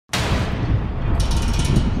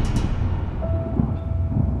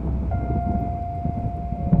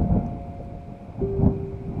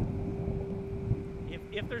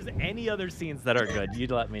any other scenes that are good,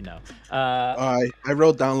 you'd let me know. I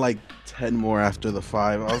wrote down like 10 more after the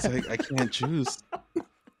 5. I was like, I can't choose.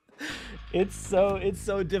 It's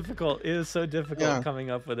so difficult. It is so difficult coming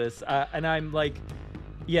up with this. And I'm like,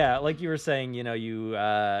 yeah, like you were saying, you know,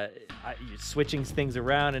 you're switching things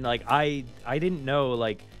around, and like I didn't know,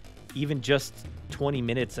 like even just 20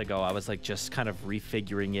 minutes ago, I was like just kind of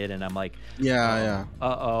refiguring it, and I'm like, I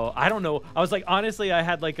don't know. I was like, honestly, I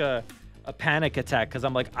had like a panic attack because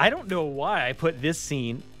I'm like, I don't know why I put this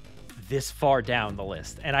scene this far down the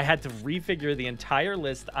list, and I had to refigure the entire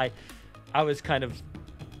list. I was kind of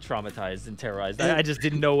traumatized and terrorized. I just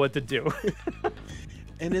didn't know what to do.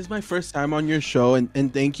 And it's my first time on your show,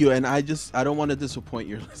 and thank you. And I don't want to disappoint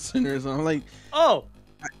your listeners. I'm like,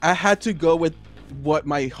 I had to go with what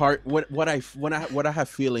my heart, what I have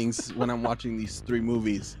feelings when I'm watching these 3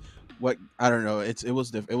 movies. I don't know. It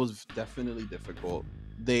was definitely difficult.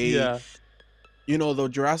 You know, the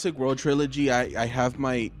Jurassic World Trilogy, I have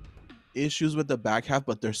my issues with the back half,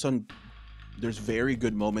 but there's very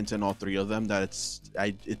good moments in all 3 of them that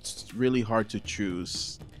it's really hard to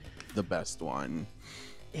choose the best one.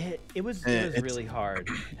 It was really hard.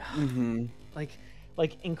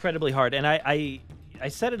 Like incredibly hard. And I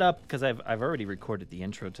set it up because I've already recorded the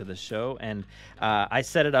intro to the show, and I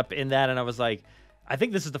set it up in that, and I was like, I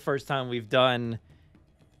think this is the first time we've done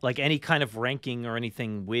like any kind of ranking or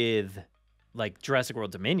anything with like Jurassic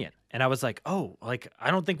World Dominion. And I was like, oh, like I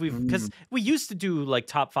don't think because we used to do like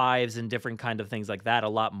top 5s and different kind of things like that a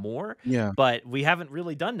lot more. Yeah. But we haven't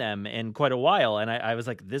really done them in quite a while. And I was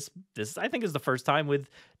like, this I think is the first time with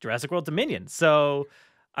Jurassic World Dominion. So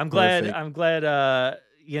I'm glad,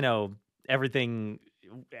 you know,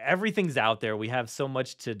 everything's out there. We have so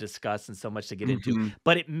much to discuss and so much to get into,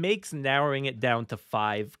 but it makes narrowing it down to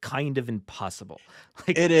 5 kind of impossible.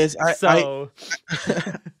 Like, it is.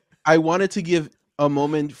 I wanted to give a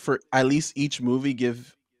moment for at least each movie,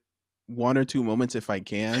 give 1 or 2 moments if I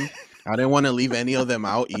can. I didn't want to leave any of them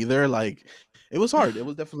out either. Like, it was hard. It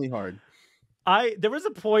was definitely hard. There was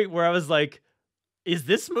a point where I was like, is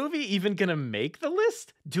this movie even gonna make the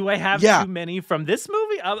list? Do I have too many from this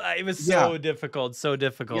movie? It was so difficult.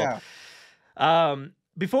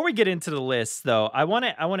 Before we get into the list, though, I want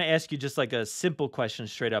to ask you just like a simple question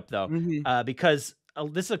straight up, though, because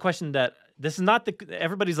this is a question that this is not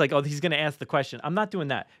everybody's like, oh, he's gonna ask the question. I'm not doing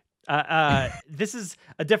that. This is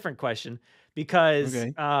a different question because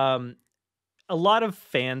a lot of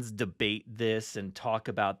fans debate this and talk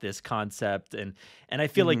about this concept, and I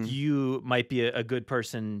feel like you might be a good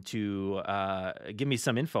person to give me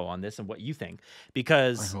some info on this and what you think,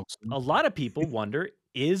 because a lot of people wonder,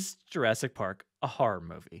 is Jurassic Park a horror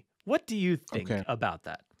movie? What do you think about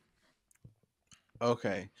that?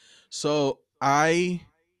 Okay, so that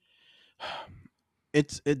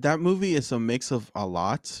movie is a mix of a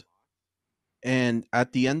lot. And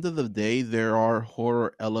at the end of the day, there are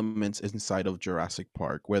horror elements inside of Jurassic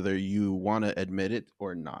Park, whether you want to admit it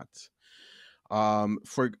or not.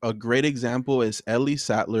 For a great example is Ellie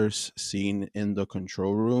Sattler's scene in the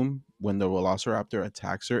control room when the Velociraptor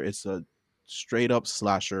attacks her. It's a straight up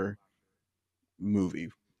slasher movie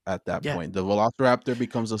at that point. The Velociraptor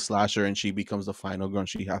becomes a slasher and she becomes the final girl and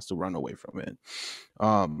she has to run away from it.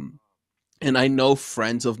 And I know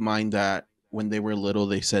friends of mine that when they were little,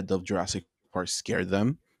 they said the Jurassic Park scared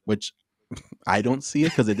them, which I don't see it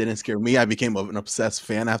because it didn't scare me. I became an obsessed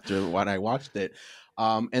fan after when I watched it.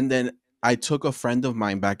 And then I took a friend of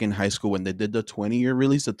mine back in high school when they did the 20-year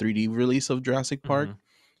release, the 3D release of Jurassic Park.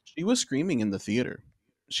 She was screaming in the theater.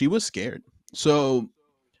 She was scared. So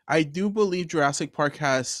I do believe Jurassic Park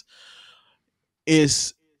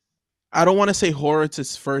is, I don't want to say horror, it's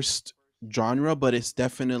its first genre, but it's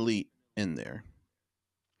definitely in there.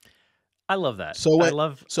 I love that. I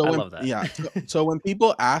love that. Yeah. So when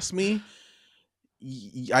people ask me,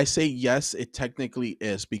 I say yes, it technically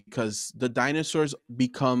is, because the dinosaurs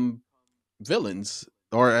become villains,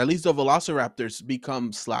 or at least the Velociraptors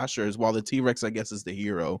become slashers, while the T-Rex, I guess, is the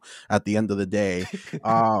hero at the end of the day.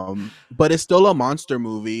 But it's still a monster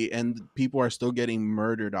movie, and people are still getting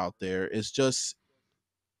murdered out there. It's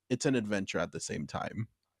an adventure at the same time.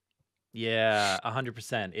 Yeah,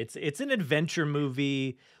 100%. It's an adventure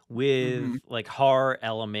movie with like horror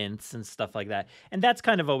elements and stuff like that. And that's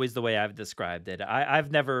kind of always the way I've described it.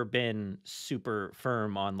 I've never been super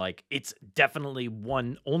firm on like it's definitely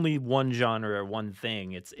only one genre or one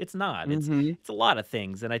thing. It's not. It's a lot of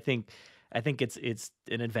things. And I think it's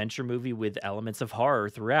an adventure movie with elements of horror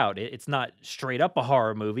throughout. It's not straight up a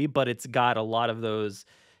horror movie, but it's got a lot of those,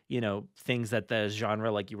 you know, things that the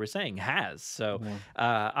genre, like you were saying, has. So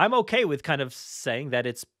I'm okay with kind of saying that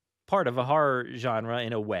it's part of a horror genre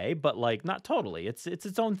in a way, but like not totally. It's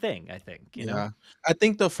its own thing, I think, you know? Yeah. I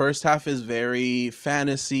think the first half is very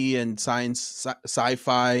fantasy and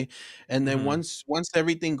sci-fi, and then Hmm. once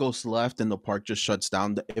everything goes left and the park just shuts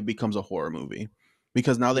down, it becomes a horror movie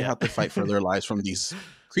because now they Yeah. have to fight for their lives from these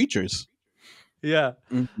creatures. Yeah.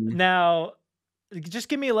 Mhm. Now, just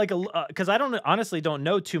give me like because I don't honestly don't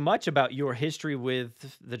know too much about your history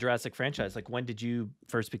with the Jurassic franchise. Like, when did you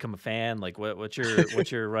first become a fan? Like, what's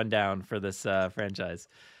your rundown for this franchise?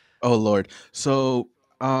 Oh Lord. So,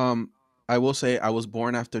 I will say I was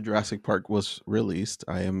born after Jurassic Park was released.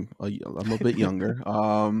 I'm a bit younger.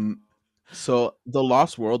 So The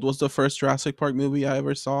Lost World was the first Jurassic Park movie I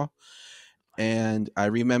ever saw, and I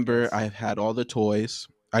remember Yes. I had all the toys.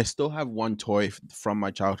 I still have one toy from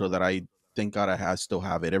my childhood that I thank God I still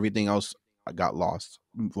have it. Everything else I got lost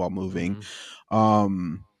while moving. Hmm.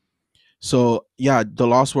 Um, so yeah, The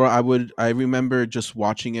Lost World. I remember just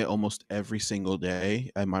watching it almost every single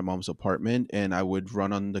day at my mom's apartment, and I would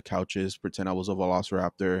run on the couches, pretend I was a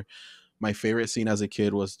Velociraptor. My favorite scene as a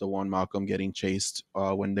kid was the one Malcolm getting chased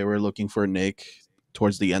when they were looking for Nick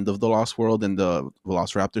towards the end of The Lost World, and the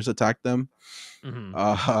Velociraptors attacked them. Hmm.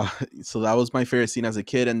 Uh, so that was my favorite scene as a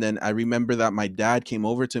kid. And then I remember that my dad came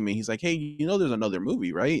over to me. He's like, "Hey, you know, there's another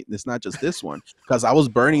movie, right? It's not just this one." Because I was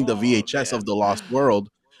burning the Oh VHS of man. The Lost World,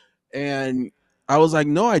 and I was like,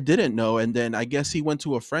 "No, I didn't know." And then I guess he went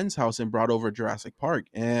to a friend's house and brought over Jurassic Park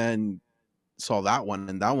and saw that one,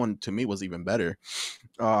 and that one to me was even better.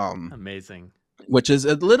 Um, Amazing. which is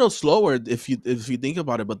a little slower if you think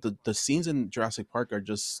about it, but the scenes in Jurassic Park are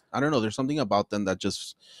just, I don't know, there's something about them that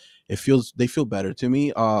just they feel better to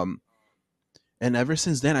me. And ever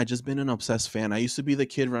since then, I just been an obsessed fan. I used to be the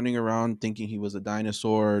kid running around thinking he was a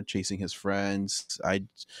dinosaur, chasing his friends. I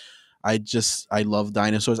love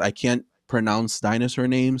dinosaurs. I can't pronounce dinosaur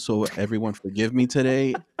names, so everyone forgive me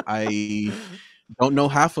today. I don't know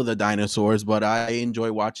half of the dinosaurs, but I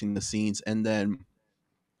enjoy watching the scenes. And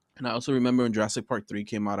I also remember when Jurassic Park 3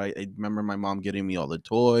 came out, I remember my mom getting me all the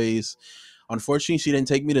toys. Unfortunately, she didn't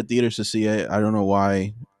take me to theaters to see it. I don't know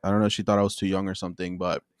why. I don't know if she thought I was too young or something,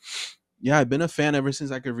 but yeah, I've been a fan ever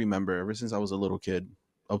since I could remember, ever since I was a little kid.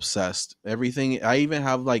 Obsessed. Everything. I even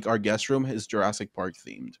have like our guest room is Jurassic Park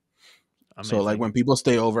themed. So like Amazing. when people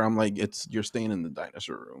stay over, I'm like, you're staying in the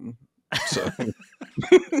dinosaur room. So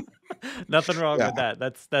Nothing wrong yeah. with that.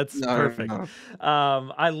 That's No, perfect. no.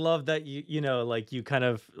 I love that you know, like you kind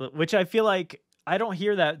of, which I feel like I don't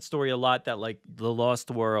hear that story a lot, that like the Lost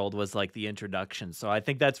World was like the introduction. So I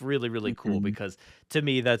think that's really, really cool, Mhm. because to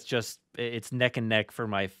me that's just it's neck and neck for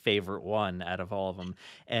my favorite one out of all of them.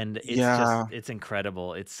 And Yeah. it's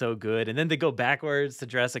incredible. It's so good. And then to go backwards to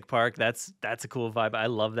Jurassic Park, that's a cool vibe. I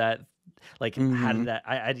love that. Like, how did Hmm. that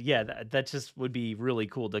I yeah, that just would be really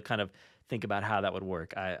cool to kind of think about how that would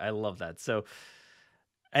work. I love that. So,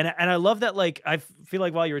 and I love that, like, feel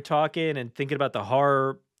like while you were talking and thinking about the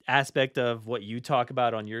horror aspect of what you talk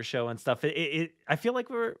about on your show and stuff, I feel like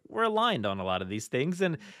we're aligned on a lot of these things.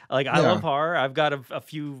 And like, I love Yeah. horror. I've got a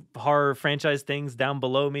few horror franchise things down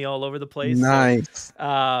below me all over the place. So, Nice.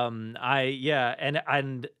 I yeah,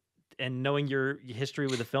 and knowing your history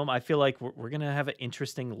with the film, I feel like we're gonna have an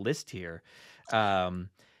interesting list here. Um,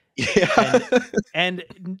 and Yeah.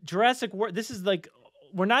 and Jurassic World. This is like,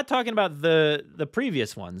 we're not talking about the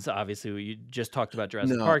previous ones. Obviously, you just talked about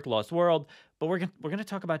Jurassic No. Park, Lost World, but we're gonna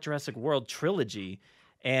talk about Jurassic World Trilogy.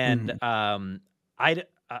 And Mhm.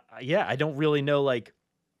 yeah, I don't really know, like,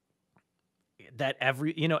 that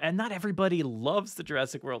and not everybody loves the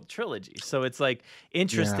Jurassic World Trilogy, so it's like Yeah.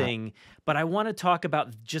 interesting. But I want to talk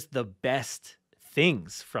about just the best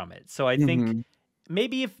things from it. So I think Mhm.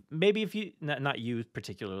 maybe if you, not you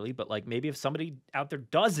particularly, but like maybe if somebody out there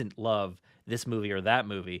doesn't love this movie or that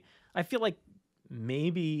movie, I feel like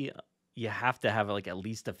maybe you have to have like at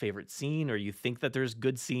least a favorite scene, or you think that there's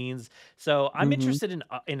good scenes. So I'm Mhm. interested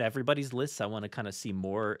in everybody's lists. I want to kind of see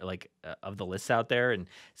more like of the lists out there and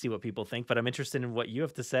see what people think. But I'm interested in what you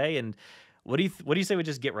have to say. And what do you say we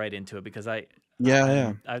just get right into it? Because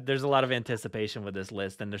Yeah, yeah. there's a lot of anticipation with this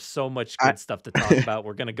list, and there's so much I good stuff to talk about.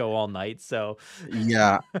 We're gonna go all night. So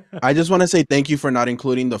Yeah. I just wanna say thank you for not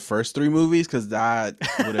including the first 3 movies, because that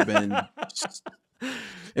would have been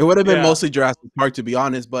it would have been yeah, mostly Jurassic Park, to be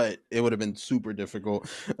honest, but it would have been super difficult.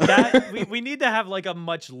 that we need to have like a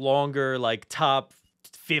much longer, like, top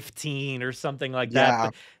 15 or something like that. Yeah.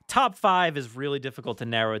 But top 5 is really difficult to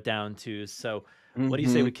narrow it down to. So what do you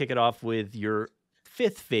say we Mhm. kick it off with your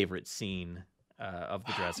fifth favorite scene of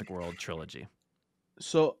the Jurassic World trilogy?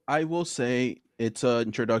 So, I will say it's an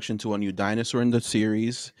introduction to a new dinosaur in the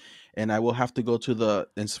series, and I will have to go to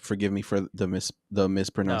and forgive me for the No,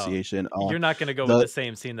 mispronunciation. you're not gonna go with The the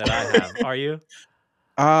same scene that I have, are you?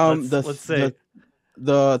 Let's the say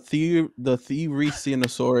the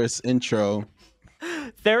Therizinosaurus intro.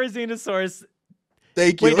 Therizinosaurus.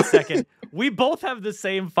 Thank Wait you. a second. We both have the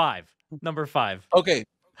same 5. Number 5. Okay,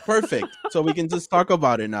 perfect. So we can just talk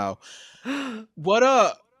about it now.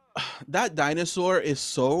 What that dinosaur is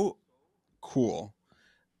so cool.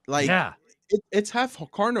 Like Yeah. it's half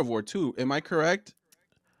carnivore too. Am I correct?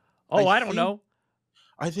 Oh, I don't know.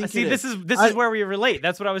 I think See, it this is. is where we relate.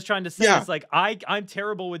 That's what I was trying to say. Yeah. It's like I'm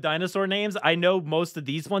terrible with dinosaur names. I know most of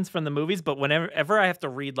these ones from the movies, but whenever I have to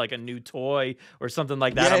read like a new toy or something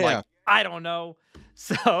like that, I'm like, I don't know.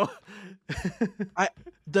 So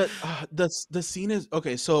the scene is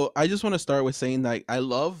okay. So I just want to start with saying that I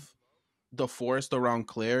love the forest around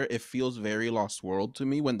Claire. It feels very Lost World to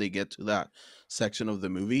me when they get to that section of the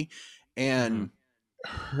movie, and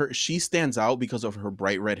she stands out because of her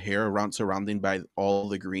bright red hair surrounding by all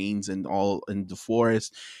the greens and all in the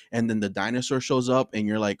forest. And then the dinosaur shows up and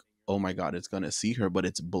you're like, oh my god, it's gonna see her, but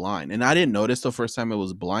it's blind. And I didn't notice the first time it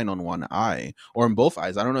was blind on one eye or in both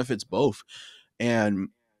eyes. I don't know if it's both. And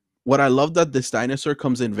what I love that this dinosaur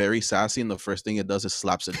comes in very sassy, and the first thing it does is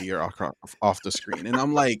slaps a deer off the screen. And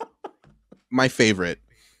I'm like, my favorite.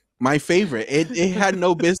 It had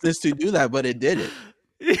no business to do that, but it did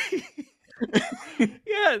it.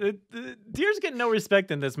 Yeah, the deers get no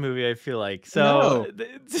respect in this movie, I feel like. So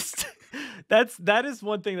that is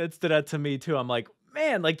one thing that stood out to me too. I'm like,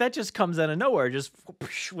 man, like that just comes out of nowhere, just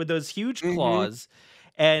with those huge claws.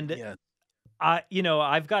 And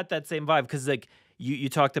I've got that same vibe because like you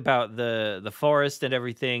talked about the forest and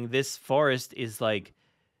everything. This forest is like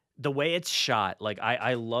the way it's shot. Like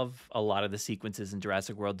I love a lot of the sequences in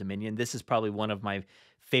Jurassic World Dominion. This is probably one of my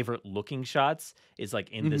favorite looking shots is like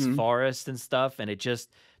in this forest and stuff. And it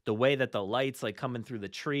just, the way that the lights like coming through the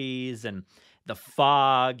trees and the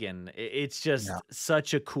fog, and it's just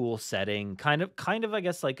such a cool setting. Kind of, I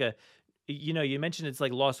guess like you mentioned it's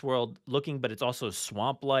like Lost World looking, but it's also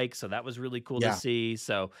swamp like. So that was really cool to see.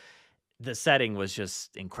 So the setting was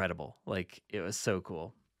just incredible. Like it was so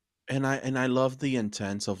cool. And I love the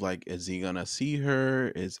intents of like, is he gonna see her?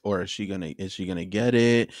 Is she gonna get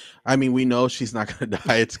it? I mean, we know she's not gonna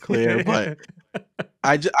die. It's clear, but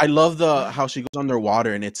I love how she goes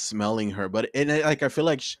underwater and it's smelling her, but I feel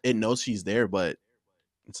like it knows she's there, but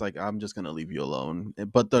it's like, I'm just gonna leave you alone.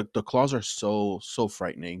 But the claws are so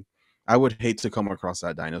frightening. I would hate to come across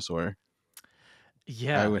that dinosaur.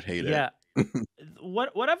 Yeah, I would hate it.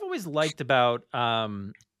 What I've always liked about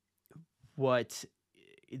what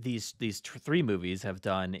these 3 movies have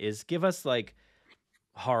done is give us like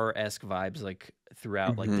horror-esque vibes like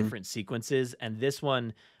throughout like different sequences, and this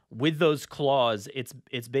one with those claws, it's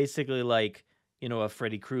basically like a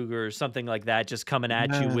Freddy Krueger or something like that, just coming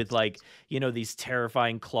at you with like these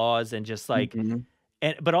terrifying claws, and just like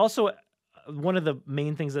but also one of the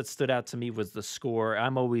main things that stood out to me was the score.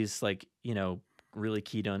 I'm always like really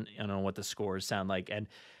keyed on what the scores sound like, and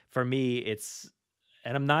for me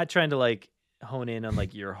and I'm not trying to like hone in on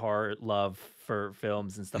like your horror love for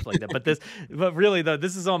films and stuff like that, but really though,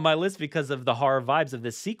 this is on my list because of the horror vibes of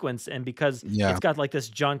this sequence, and because it's got like this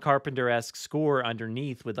John Carpenter-esque score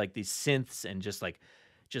underneath with like these synths and just like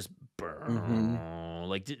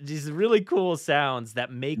these really cool sounds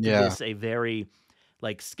that make this a very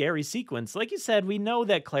like scary sequence. Like you said, we know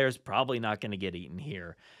that Claire's probably not going to get eaten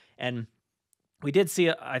here, and we did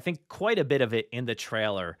see I think quite a bit of it in the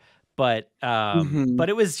trailer. But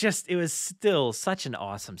it was still such an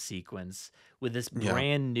awesome sequence with this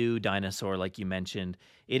brand new dinosaur, like you mentioned.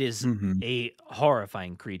 It is a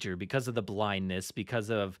horrifying creature because of the blindness, because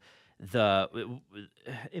of I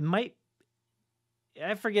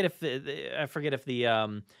forget if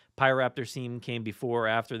the Pyroraptor scene came before or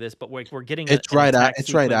after this, but we're getting it's right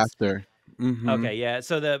after. Okay, yeah.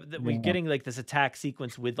 So we're getting like this attack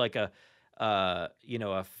sequence with like a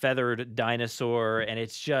feathered dinosaur, and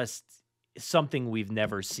it's just something we've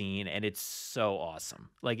never seen, and it's so awesome.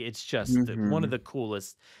 Like it's just one of the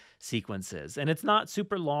coolest sequences, and it's not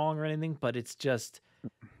super long or anything, but it's just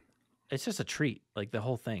a treat. Like the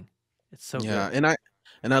whole thing, it's so good.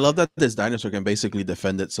 And I love that this dinosaur can basically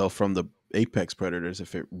defend itself from the apex predators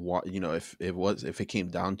if it came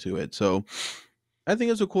down to it. So I think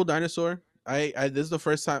it's a cool dinosaur. This is the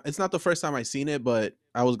first time. It's not the first time I've seen it, but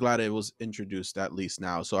I was glad it was introduced at least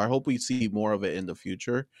now. So I hope we see more of it in the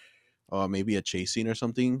future. Maybe a chase scene or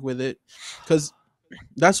something with it, because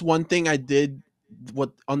that's one thing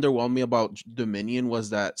what underwhelmed me about Dominion was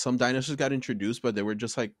that some dinosaurs got introduced, but they were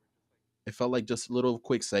just like, it felt like just little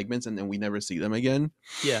quick segments, and then we never see them again.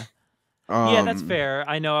 Yeah. Yeah, that's fair.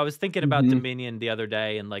 I know I was thinking about Mhm. Dominion the other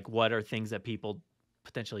day and like what are things that people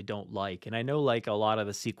potentially don't like. And I know like a lot of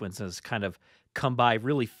the sequences kind of come by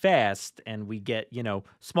really fast and we get,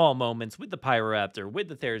 small moments with the Pyroraptor, with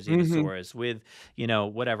the Mhm. Therizinosaurus, with,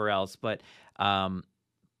 whatever else. Um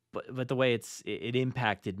but the way it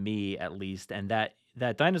impacted me at least, and that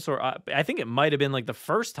dinosaur, I think it might have been like the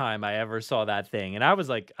first time I ever saw that thing, and I was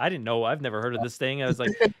like, I didn't know, I've never heard of this thing. I was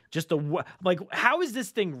like, like, how is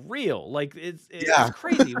this thing real? Like, it's Yeah.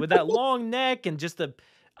 crazy with that long neck and just the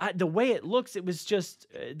way it looks. It was just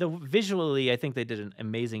visually. I think they did an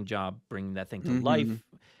amazing job bringing that thing to life, Mhm.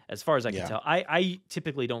 as far as I can Yeah. tell. I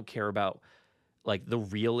typically don't care about like the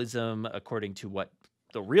realism according to what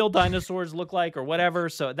the real dinosaurs look like or whatever.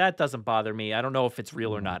 So that doesn't bother me. I don't know if it's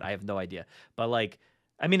real or Mhm. not. I have no idea. But like,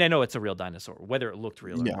 I mean, I know it's a real dinosaur, whether it looked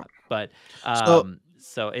real or Yeah. not. But So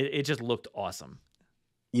so it just looked awesome.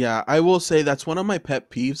 yeah, I will say that's one of my pet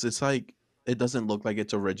peeves. It's like it doesn't look like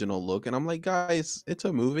its original look, and I'm like, guys, it's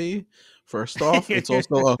a movie. First off, it's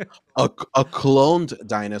also a cloned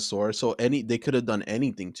dinosaur, so they could have done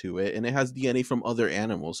anything to it, and it has DNA from other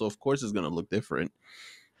animals, so of course it's gonna look different.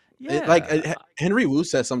 Yeah. Henry Wu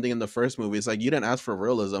says something in the first movie. It's like you didn't ask for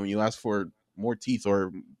realism, you asked for more teeth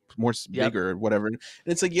or Yep. bigger or whatever. And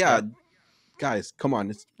it's like, yeah, Yep. guys, come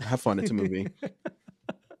on, have fun. It's a movie.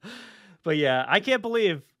 But yeah, I can't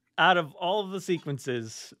believe out of all of the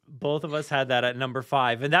sequences, both of us had that at number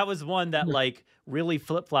 5. And that was one that like really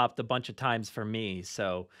flip-flopped a bunch of times for me.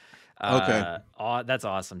 So Okay. that's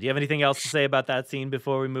awesome. Do you have anything else to say about that scene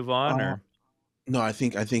before we move on, Uh, or no, I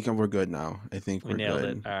think we're good now. I think we we're nailed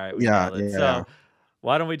it? good. All right, we Yeah, nailed it. yeah, yeah. So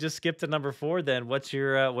why don't we just skip to number 4 then? What's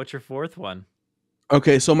your fourth one?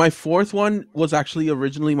 Okay, so my fourth one was actually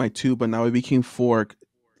originally my two, but now it became four.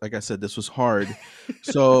 Like I said, this was hard.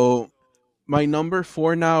 So my number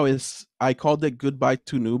four now is I called it Goodbye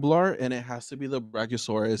to Nublar, and it has to be the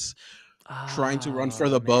Brachiosaurus trying to run for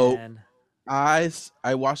Oh the boat. man. I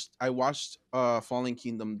watched Fallen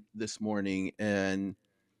Kingdom this morning, and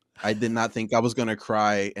I did not think I was gonna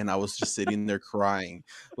cry, and I was just sitting there crying.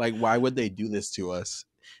 Like, why would they do this to us?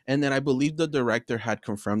 And then I believe the director had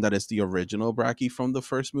confirmed that it's the original Bracky from the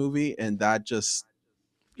first movie, and that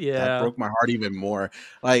Yeah. broke my heart even more.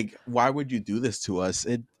 Like, why would you do this to us?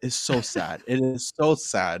 It is so sad. It is so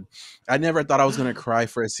sad. I never thought I was gonna cry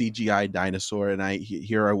for a CGI dinosaur, and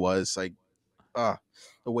here I was like, uh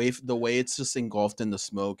the way it's just engulfed in the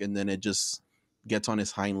smoke, and then it just gets on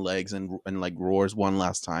his hind legs and like roars one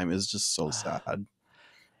last time is just so sad.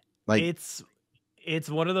 Like, It's it's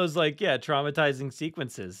one of those like, yeah, traumatizing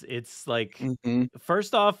sequences. It's like mhm,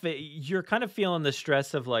 first off, you're kind of feeling the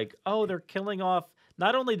stress of like, oh, they're killing off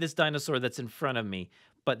not only this dinosaur that's in front of me,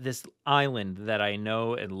 but this island that I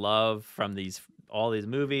know and love from all these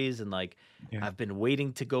movies, and like yeah, I've been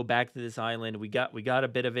waiting to go back to this island. We got a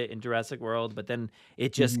bit of it in Jurassic World, but then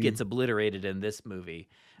it just mhm, gets obliterated in this movie.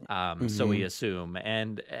 So we mhm, assume,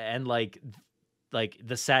 and like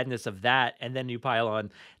the sadness of that, and then you pile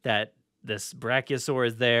on that this brachiosaur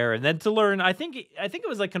is there, and then to learn, I think it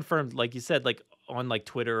was like confirmed, like you said, like on like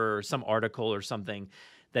Twitter or some article or something,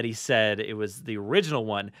 that he said it was the original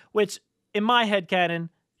one, which in my head canon,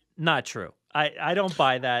 not true. I don't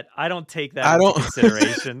buy that. I don't take that I into don't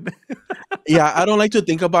consideration. yeah, I don't like to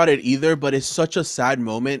think about it either, but it's such a sad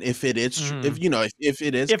moment if it is if Mhm. if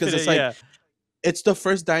it is, If because it, it's like yeah, it's the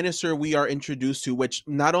first dinosaur we are introduced to, which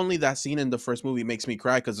not only that scene in the first movie makes me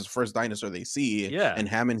cry because it's the first dinosaur they see, yeah. and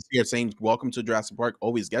Hammond's here saying "Welcome to Jurassic Park"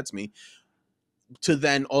 always gets me. To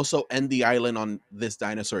then also end the island on this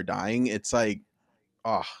dinosaur dying, it's like,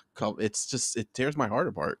 oh, it's just it tears my heart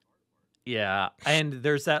apart. Yeah, and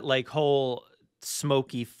there's that like whole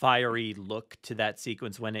smoky, fiery look to that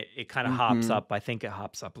sequence when it kind of hops Hmm. up. I think it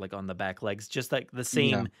hops up like on the back legs, just like the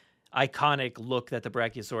Yeah. same iconic look that the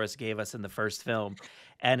Brachiosaurus gave us in the first film.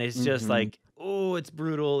 And it's just Hmm. like, oh, it's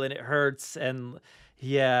brutal and it hurts. And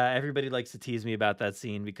yeah, everybody likes to tease me about that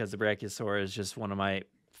scene because the Brachiosaurus is just one of my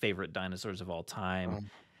favorite dinosaurs of all time.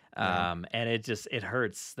 Yeah. And it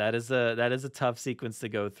hurts. That is a tough sequence to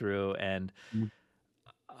go through, and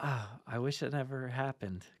I wish it never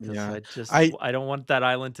happened because Yeah. I I don't want that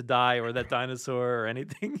island to die or that dinosaur or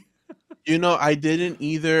anything. I didn't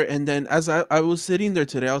either. And then as I was sitting there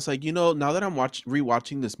today, I was like, now that I'm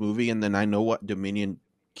rewatching this movie, and then I know what Dominion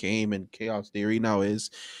came and Chaos Theory now is,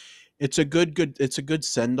 it's a good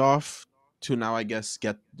send off to now, I guess,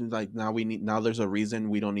 get like now there's a reason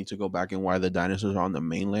we don't need to go back and why the dinosaurs are on the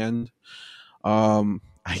mainland.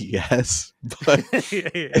 I guess. But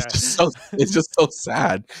Yeah. it's just so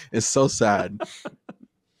sad. It's so sad.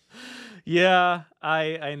 Yeah,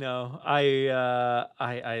 I know.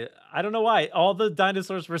 I don't know why. All the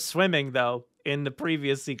dinosaurs were swimming though in the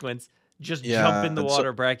previous sequence. Just jump in the Yeah. So,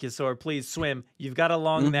 water, Brachiosaur. Please swim. You've got a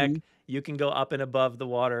long neck. mhm, You can go up and above the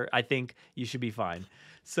water. I think you should be fine.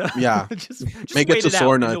 So yeah. just Make it wait to it out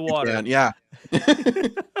in Sorna if the you water. can. Yeah.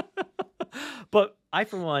 But I,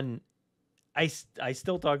 for one, I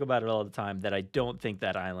still talk about it all the time that I don't think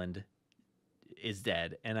that island is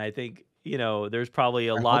dead. And I think, there's probably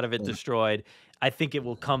a I hope lot of it so. destroyed. I think it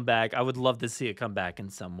will come back. I would love to see it come back in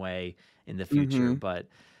some way in the future. Mhm. But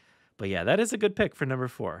yeah, that is a good pick for number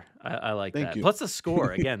 4. I like Thank that. you. Plus the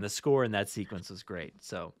score. Again, the score in that sequence was great.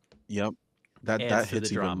 So Yep. That adds to the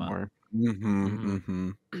hits even drama. more. Mhm.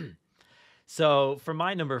 Hmm. Mhm. So for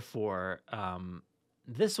my number 4,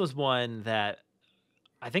 this was one that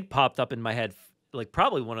I think popped up in my head, like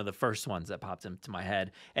probably one of the first ones that popped into my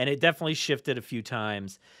head, and it definitely shifted a few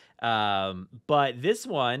times. But this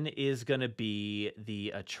one is gonna be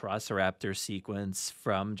the Atrociraptor sequence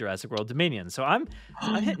from Jurassic World Dominion. So I'm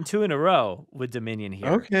hitting 2 in a row with Dominion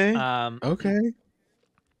here. Okay. Okay.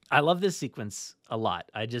 I love this sequence a lot.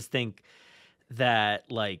 I just think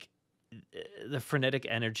that like the frenetic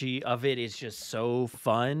energy of it is just so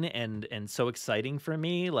fun and so exciting for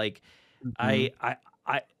me. Like Mhm.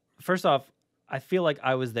 I first off, I feel like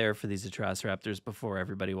I was there for these Atrociraptors before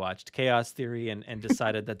everybody watched Chaos Theory and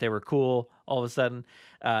decided that they were cool all of a sudden.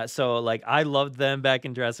 So like I loved them back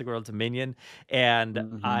in Jurassic World Dominion, and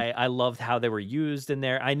Mhm. I loved how they were used in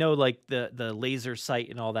there. I know like the laser sight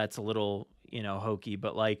and all that's a little hokey,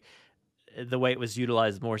 but like the way it was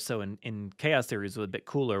utilized more so in Chaos Theories was a bit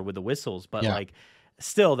cooler with the whistles. But Yeah. like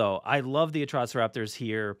still though, I love the Atrociraptors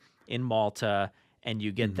here in Malta, and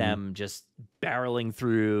you get Mhm. them just barreling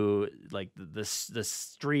through like the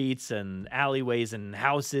streets and alleyways and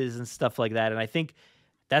houses and stuff like that. And I think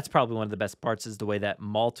that's probably one of the best parts is the way that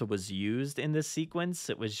Malta was used in this sequence.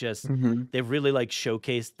 It was just Mhm. they really like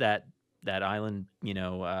showcased that island,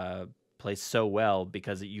 place so well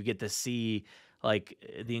because you get to see like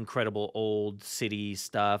the incredible old city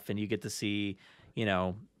stuff, and you get to see, you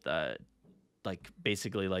know, uh, like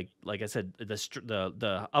basically like I said,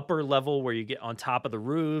 the upper level where you get on top of the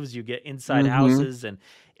roofs, you get inside Mhm. houses, and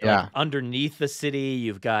like Yeah. underneath the city,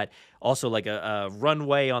 you've got also like a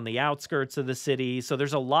runway on the outskirts of the city. So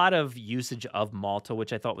there's a lot of usage of Malta,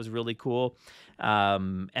 which I thought was really cool.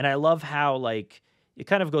 And I love how like it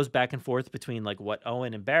kind of goes back and forth between like what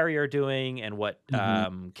Owen and Barry are doing and what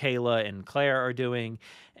Mhm. Kayla and Claire are doing.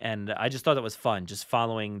 And I just thought it was fun just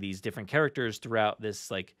following these different characters throughout this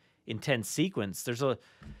like intense sequence. There's a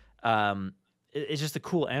um it's just a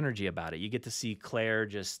cool energy about it. You get to see Claire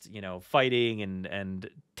just, fighting and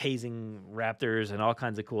tasing raptors and all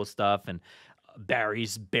kinds of cool stuff, and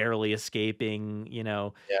Barry's barely escaping,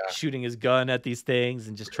 Yeah. shooting his gun at these things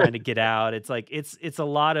and just trying to get out. It's like it's a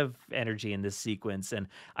lot of energy in this sequence, and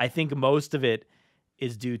I think most of it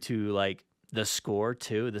is due to like the score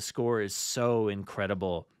too. The score is so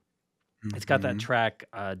incredible. It's got that Mhm. track,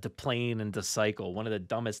 "Deplane and Decycle," one of the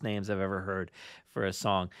dumbest names I've ever heard for a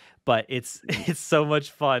song, but it's it's so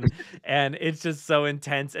much fun, and it's just so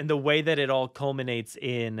intense, and the way that it all culminates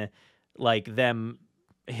in, like,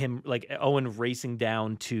 him like, Owen racing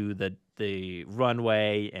down to the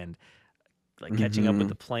runway and, like, catching up with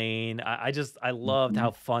the Mhm. plane. I loved Mhm.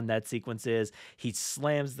 how fun that sequence is. He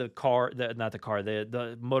slams the car the not the car,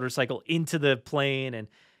 the motorcycle into the plane, and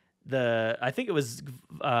I think it was,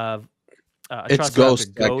 uh It's Atrociraptor Ghost.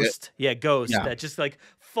 Like it. Ghost. Yeah, Ghost Yeah. that just like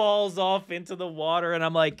falls off into the water, and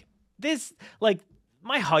I'm like, this like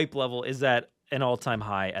my hype level is at an all-time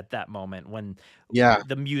high at that moment when Yeah.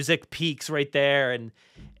 the music peaks right there, and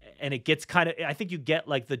it gets kind of, I think you get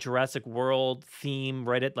like the Jurassic World theme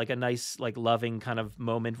right at like a nice like loving kind of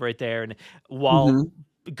moment right there, and while Mhm.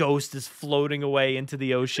 Ghost is floating away into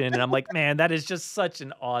the ocean, and I'm like, man, that is just such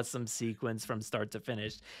an awesome sequence from start to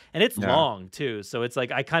finish, and it's Yeah. long too. So it's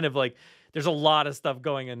like I kind of like there's a lot of stuff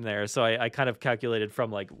going in there. So I kind of calculated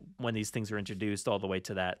from like when these things were introduced all the way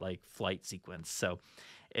to that like flight sequence. So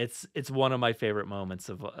it's one of my favorite moments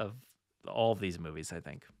of all of these movies, I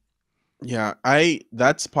think. Yeah, I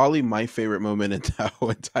that's probably my favorite moment in the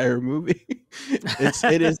whole entire movie.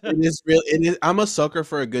 It is real it is I'm a sucker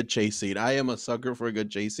for a good chase scene. I am a sucker for a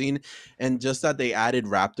good chase scene, and just that they added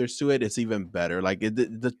raptors to it, it's even better. Like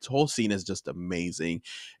the whole scene is just amazing.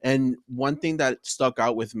 And one thing that stuck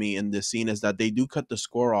out with me in this scene is that they do cut the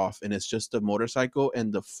score off, and it's just the motorcycle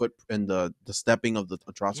and the foot and the stepping of the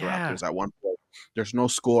Yeah. Velociraptors at one point. There's no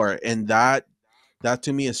score, and that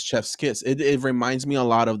to me is chef's kiss. It reminds me a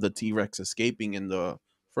lot of the T-Rex escaping in the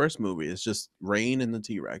first movie. It's just rain and the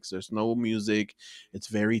T-Rex. There's no music. It's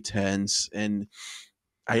very tense, and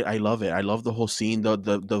I love it. I love the whole scene.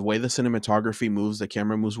 The way the cinematography moves, the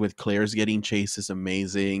camera moves with Claire's getting chased is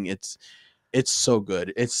amazing. It's so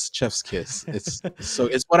good. It's chef's kiss. It's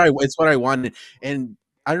what I wanted. And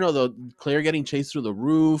I don't know though, Claire getting chased through the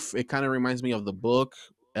roof. It kind of reminds me of the book.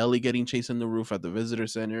 Ellie getting chased in the roof at the visitor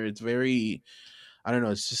center. It's very, I don't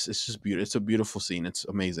know. It's just beautiful. It's a beautiful scene. It's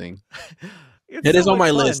amazing. It's It so is on much my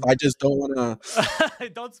fun. list. I just don't want to.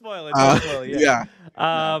 Don't spoil it. Don't spoil it. Yeah.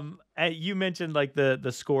 You mentioned like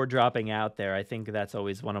the score dropping out there. I think that's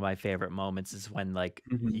always one of my favorite moments is when like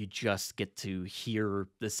Mhm. you just get to hear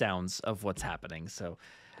the sounds of what's happening. So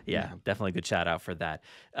yeah, Yeah. definitely good shout out for that.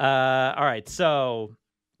 All right, so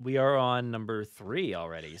we are on number 3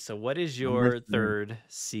 already. So what is Number your 3. third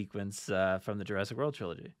sequence from the Jurassic World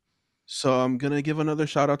trilogy? So I'm gonna give another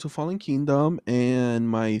shout out to Fallen Kingdom, and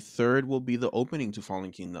my third will be the opening to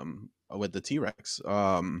Fallen Kingdom with the T-Rex.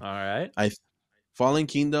 All right. I Fallen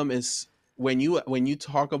Kingdom is when you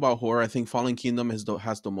talk about horror, I think Fallen Kingdom has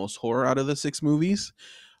the most horror out of the 6 movies.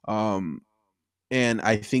 Um, and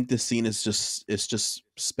I think the scene is just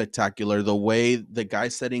spectacular. The way the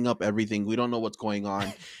guy's setting up everything, we don't know what's going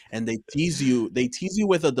on, and they tease you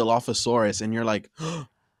with a Dilophosaurus, and you're like,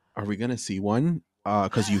 are we gonna see one?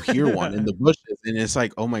 Because you hear one in the bushes, and it's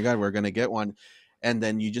like, oh my god, we're gonna get one. And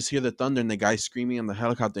then you just hear the thunder and the guy screaming on the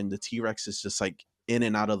helicopter, and the T-Rex is just like in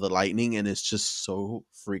and out of the lightning, and it's just so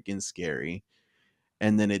freaking scary.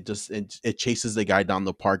 And then it chases the guy down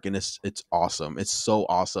the park, and it's awesome. It's so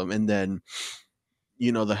awesome. And then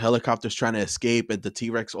the helicopter's trying to escape, and the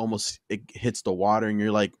T-Rex almost it hits the water, and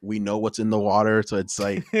you're like, we know what's in the water, so it's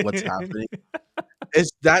like, what's happening? It's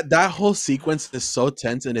that whole sequence is so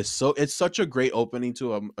tense, and it's such a great opening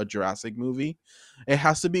to a Jurassic movie. It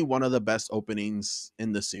has to be one of the best openings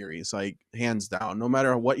in the series, like hands down. No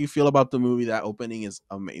matter what you feel about the movie, that opening is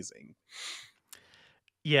amazing.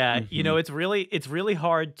 Yeah, Hmm. it's really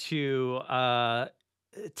hard to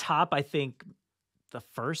top, I think, the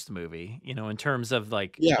first movie, in terms of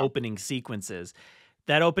like Yeah. opening sequences.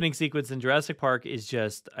 That opening sequence in Jurassic Park is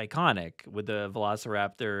just iconic with the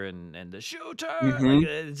Velociraptor and the shooter. Like Hmm.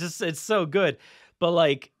 it's so good. But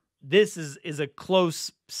like this is a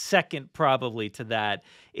close second probably to that.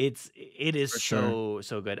 It is For sure.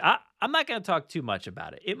 so good. I'm not going to talk too much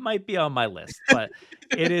about it. It might be on my list, but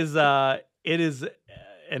it is an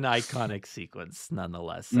iconic sequence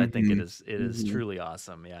nonetheless. I think Hmm. it is Hmm. truly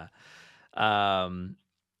awesome. Yeah. Um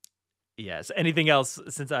yes. Anything else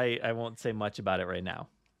since I won't say much about it right now.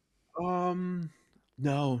 Um,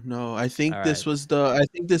 no. All right. I think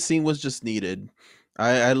this scene was just needed.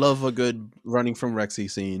 I love a good running from Rexy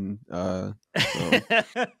scene. So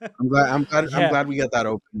I'm Yeah. glad we got that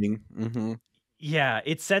opening. Hmm. Yeah,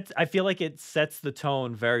 I feel like it sets the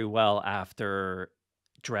tone very well after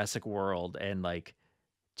Jurassic World and like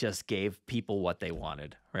just gave people what they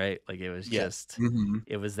wanted, right? Like Yes. Hmm.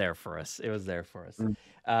 it was there for us. It was there for us.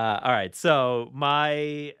 All right. So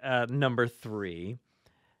my number 3,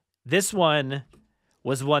 this one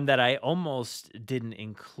was one that I almost didn't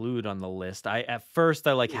include on the list. At first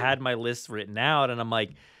I like had my list written out and I'm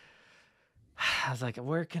like, I was like,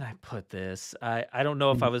 where can I put this? I don't know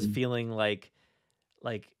if I was Mhm. feeling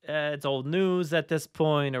it's old news at this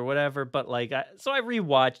point or whatever, but like so I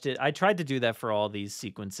rewatched it. I tried to do that for all these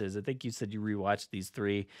sequences. I think you said you rewatched these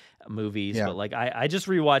 3 movies, Yeah. but like I just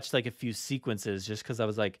rewatched like a few sequences just because I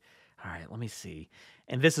was like, all right, let me see.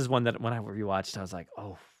 And this is one that when I rewatched, I was like,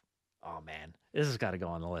 oh man, this has got to go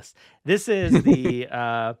on the list. This is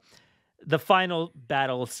the final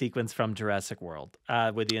battle sequence from Jurassic World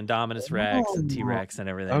with the Indominus Rex and Oh, T-Rex and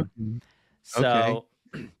everything. okay. Okay. So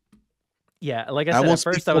yeah, like I I said, won't at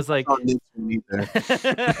speak first I so was much on like, this one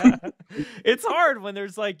either. it's hard when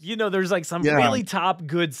there's like, there's like some Yeah. really top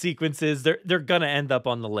good sequences. They're gonna end up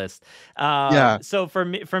on the list. Yeah. So for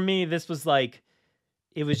me, this was like,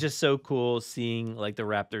 it was just so cool seeing like the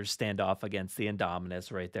Raptors stand off against the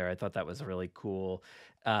Indominus right there. I thought that was really cool.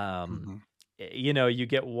 Um, Mhm. you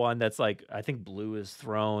get one that's like, I think blue is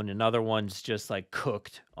thrown, another one's just like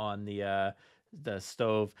cooked on the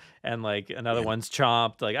stove, and like another Yeah. one's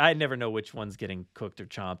chomped. Like I never know which one's getting cooked or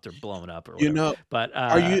chomped or blown up or You whatever. know, But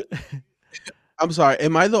are you I'm sorry.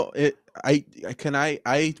 Am I the it, I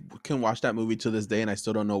can watch that movie to this day and I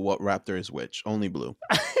still don't know what raptor is which. Only blue.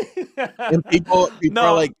 And people are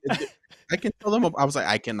no, like I can tell them I was like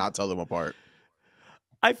I cannot tell them apart.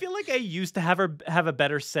 I feel like I used to have a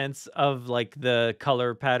better sense of like the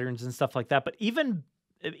color patterns and stuff like that. But even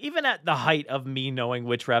at the height of me knowing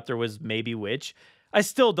which raptor was maybe which, I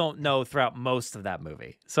still don't know throughout most of that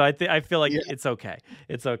movie. So I feel like Yeah. it's okay.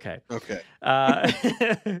 It's okay. Okay.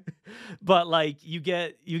 But like you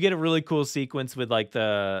get a really cool sequence with like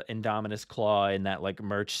the Indominus claw in that like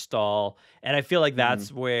merch stall, and I feel like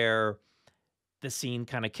that's where the scene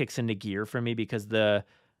kind of kicks into gear for me, because the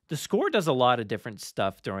score does a lot of different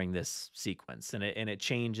stuff during this sequence, and it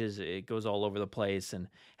changes, it goes all over the place, and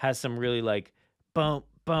has some really like bump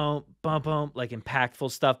bump bump bump like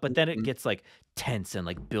impactful stuff, but then it gets like tense and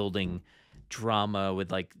like building drama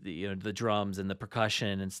with like the drums and the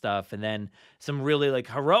percussion and stuff, and then some really like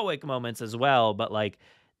heroic moments as well, but like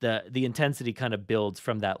the intensity kind of builds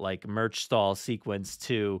from that like merch stall sequence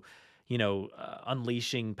to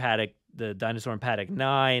unleashing Paddock, the dinosaur in Paddock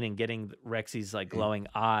 9, and getting Rexy's like glowing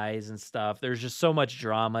eyes and stuff. There's just so much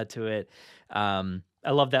drama to it. I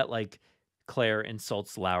love that like Claire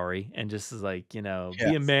insults Lowry and just is like, be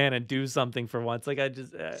a man and do something for once. Like I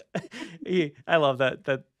just, I love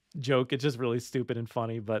that joke. It's just really stupid and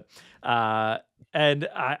funny. But, and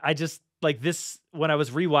I just like this, when I was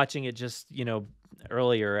rewatching it just,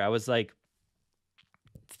 earlier, I was like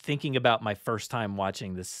thinking about my first time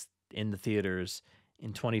watching this in the theaters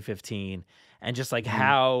in 2015, and just like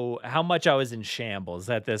how much I was in shambles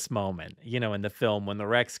at this moment, in the film when the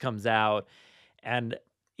Rex comes out, and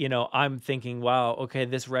I'm thinking, wow, okay,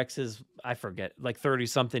 this Rex is, I forget, like 30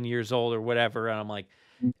 something years old or whatever, and I'm like,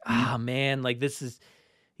 man, like this is,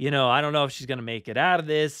 I don't know if she's gonna make it out of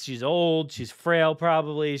this. She's old, she's frail,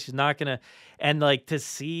 probably she's not gonna, and like to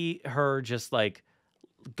see her just like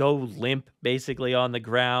go limp basically on the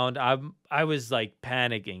ground. I was like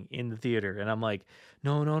panicking in the theater, and I'm like,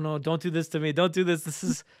 no, don't do this to me. Don't do this.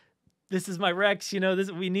 This is my Rex,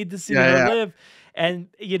 we need to see her live. And,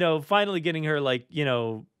 finally getting her like,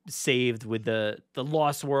 saved with the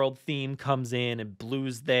Lost World theme comes in, and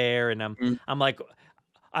Blue's there. And I'm like,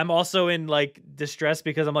 I'm also in like distress,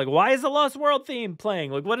 because I'm like, why is the Lost World theme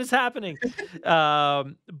playing? Like, what is happening?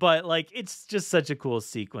 But like, it's just such a cool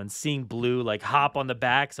sequence, seeing Blue like hop on the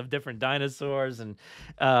backs of different dinosaurs, and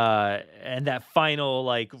that final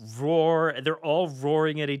like roar. They're all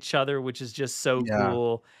roaring at each other, which is just so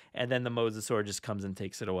cool. And then the Mosasaur just comes and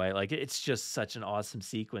takes it away. Like, it's just such an awesome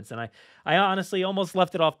sequence. And I honestly almost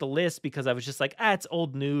left it off the list, because I was just like, it's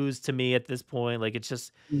old news to me at this point. Like, it's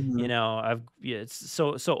just, it's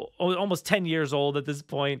so almost 10 years old at this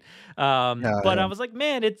point. But I was like,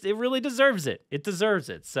 man, it really deserves it. It deserves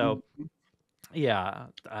it. So such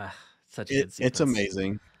a good sequence. It's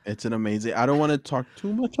amazing. It's an amazing. I don't want to talk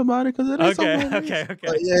too much about it, because it is okay.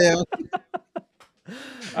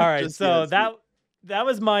 All right. So that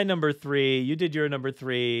was my number 3. You did your number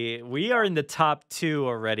 3. We are in the top 2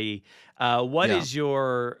 already. What is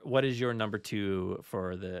your number 2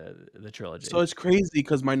 for the trilogy? So it's crazy,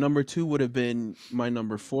 because my number 2 would have been my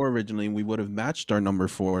number 4 originally, and we would have matched our number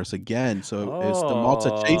 4s again. So it's the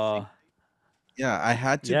Malta chasing. Yeah, I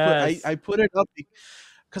had to I put it up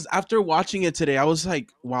because after watching it today, I was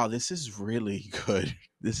like, wow, this is really good.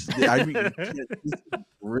 This is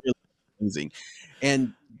really amazing.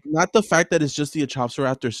 And not the fact that it's just the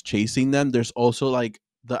Echopsoraptors chasing them. There's also like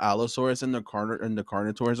the Allosaurus and the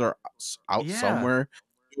Carnotaurs are out somewhere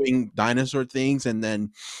doing dinosaur things, and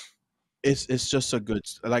then it's just a good,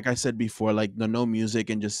 like I said before, like the no music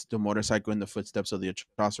and just the motorcycle in the footsteps of the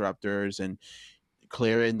Echopsoraptors, and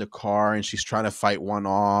Claire in the car, and she's trying to fight one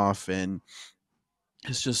off, and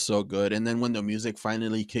it's just so good. And then when the music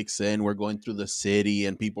finally kicks in, we're going through the city,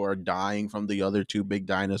 and people are dying from the other 2 big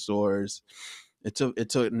dinosaurs. It's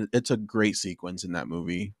a great sequence in that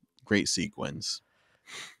movie. Great sequence.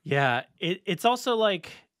 Yeah, it's also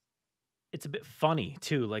like, it's a bit funny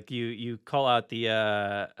too. Like you call out the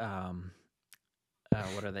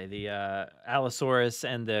what are they? The Allosaurus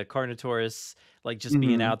and the Carnotaurus, like just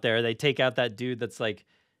being out there. They take out that dude that's like,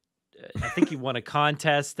 I think he won a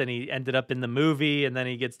contest and he ended up in the movie, and then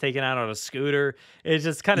he gets taken out on a scooter. It's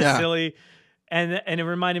just kind of silly. And it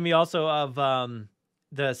reminded me also of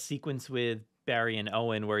the sequence with Barry and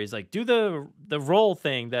Owen, where he's like, do the roll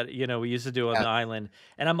thing that we used to do on the island.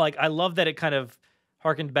 And I'm like, I love that it kind of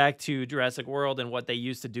harkened back to Jurassic World and what they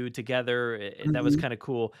used to do together. That was kind of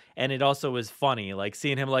cool. And it also was funny, like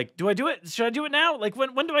seeing him like, do I do it? Should I do it now? Like,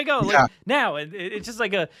 when do I go? Like, now. And it's just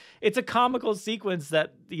like it's a comical sequence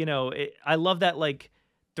that, I love that, like,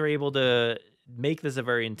 they're able to make this a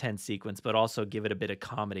very intense sequence, but also give it a bit of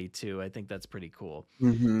comedy too. I think that's pretty cool.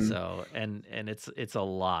 So, and it's a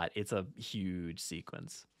lot. It's a huge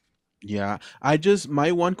sequence. Yeah.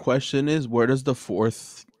 My one question is, where does the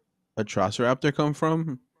 4th Atrociraptor come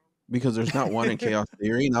from? Because there's not one in Chaos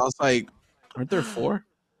Theory, and I was like, aren't there 4?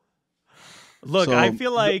 Look, So I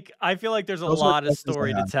feel like there's a those are lot of questions I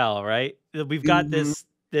story to have. tell, right? We've got Hmm.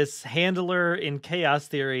 this handler in Chaos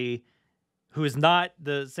Theory who is not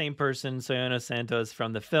the same person, Soyona Santos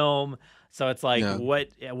from the film. So it's like, Yeah.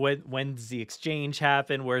 when does the exchange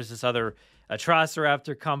happen? Where's this other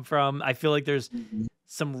Atrociraptor come from? I feel like there's Mhm.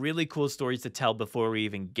 some really cool stories to tell before we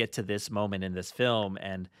even get to this moment in this film,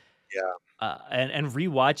 Yeah. and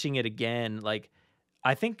rewatching it again, like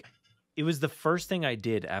I think it was the first thing I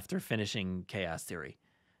did after finishing Chaos Theory.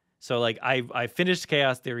 So like I finished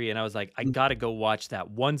Chaos Theory and I was like, I Mm. gotta go watch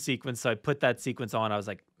that one sequence. So I put that sequence on. I was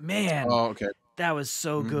like, man, Oh, okay. that was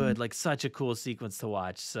so Hmm. good. Like such a cool sequence to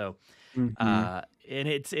watch. So Hmm. and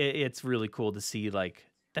it's really cool to see like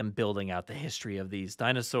them building out the history of these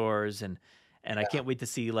dinosaurs, and I Yeah. can't wait to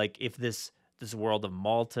see like if this world of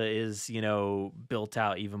Malta is, built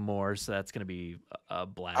out even more. So that's gonna be a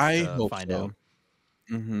blast I to hope find so. out.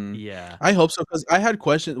 Hmm. Yeah. I hope so because I had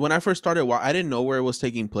questions when I first started. I didn't know where it was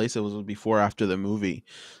taking place. It was before or after the movie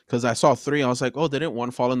because I saw three. I was like, oh, didn't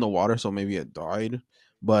one fall in the water? So maybe it died.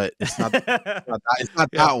 But it's not. It's not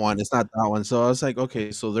Yep. that one. It's not that one. So I was like,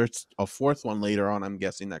 okay, so there's a fourth one later on. I'm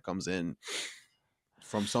guessing that comes in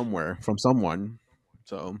from somewhere, from someone.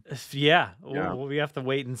 So Yeah, yeah. we have to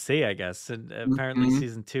wait and see, I guess. And apparently, Hmm.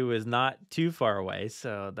 season two is not too far away,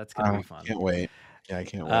 so that's gonna be fun. Can't wait. Yeah, I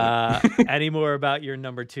can't wait. Any more about your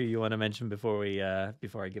number two you want to mention before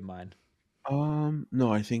I give mine?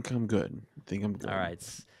 No, I think I'm good. I think I'm All good.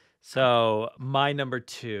 right. So my number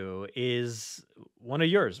two is one of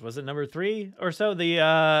yours. Was it number three or so?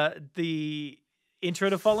 The intro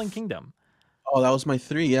to Fallen Kingdom. Oh, that was my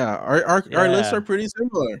three. Yeah, our lists are Yeah. pretty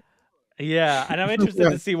similar. Yeah, and I'm interested Yeah,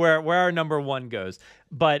 to see where our number one goes.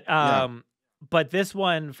 But yeah. this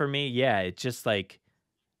one for me, yeah, it just like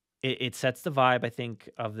it sets the vibe, I think,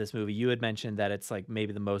 of this movie. You had mentioned that it's like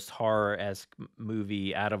maybe the most horror-esque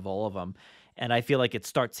movie out of all of them. And I feel like it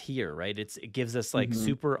starts here, right? It gives us like Mhm.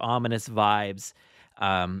 super ominous vibes.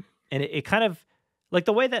 And it kind of like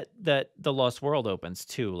the way that The Lost World opens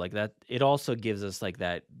too, like that it also gives us like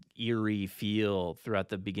that eerie feel throughout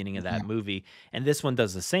the beginning of Yeah. that movie. And this one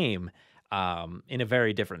does the same, in a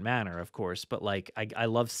very different manner, of course. But like I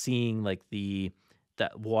love seeing like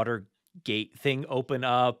that water gate thing open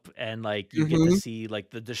up, and like you get to Mhm. see like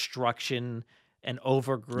the destruction and Yeah.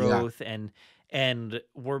 overgrowth, and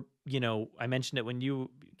we're, I mentioned it when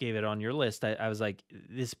you gave it on your list. I was like,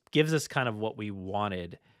 this gives us kind of what we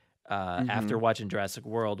wanted after Mhm. watching Jurassic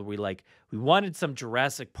World. We wanted some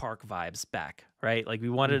Jurassic Park vibes back, right? Like we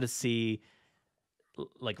Mm. wanted to see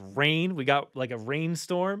like rain. We got like a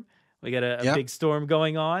rainstorm. We got a Yeah. big storm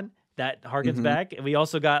going on that harkens Mhm. back, and we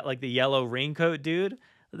also got like the yellow raincoat dude.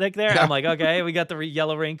 Like there, I'm Yeah. like, okay, we got the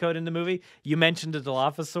yellow raincoat in the movie. You mentioned a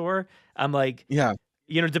Dilophosaur. I'm like, Yeah.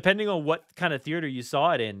 depending on what kind of theater you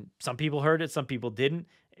saw it in, some people heard it, some people didn't.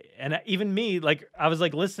 And even me, like, I was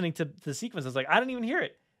like listening to the sequence. I was like, I didn't even hear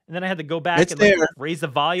it. And then I had to go back It's and like there. raise the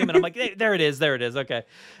volume. And I'm like, hey, there it is. There it is. Okay.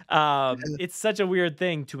 It's such a weird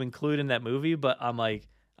thing to include in that movie, but I'm like,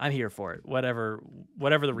 I'm here for it. Whatever the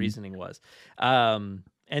Mhm. reasoning was.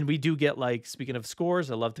 And we do get like, speaking of scores,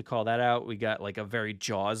 I love to call that out. We got like a very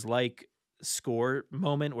Jaws like score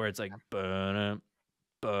moment where it's like, and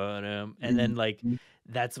then like Mhm.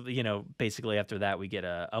 that's, basically after that we get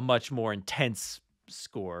a much more intense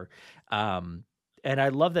score. um and I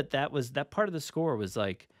love that part of the score was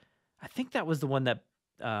like, I think that was the one that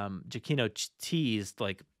Giacchino teased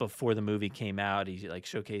like before the movie came out. He like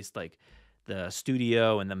showcased like the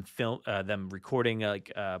studio and them recording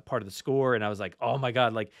like part of the score, and I was like, oh my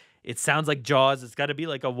god, like it sounds like Jaws. It's got to be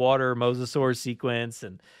like a water mosasaur sequence.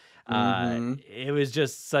 And Mhm. it was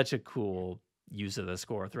just such a cool use of the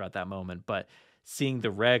score throughout that moment. But seeing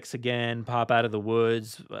the Rex again pop out of the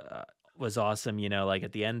woods was awesome. Like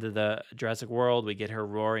at the end of the Jurassic World, we get her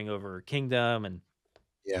roaring over her kingdom, and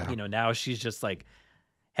Yeah. now she's just like,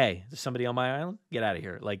 "Hey, there's somebody on my island. Get out of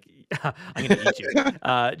here! Like, I'm gonna eat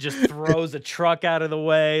you." Just throws a truck out of the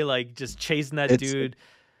way, like just chasing that It's dude.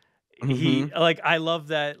 He Mhm. like I love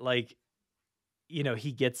that. Like,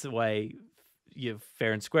 he gets away,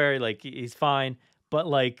 fair and square, like he's fine. But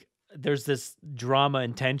like there's this drama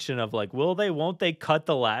and tension of like, will they, won't they cut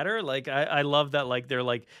the ladder? Like I love that, like they're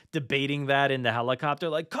like debating that in the helicopter,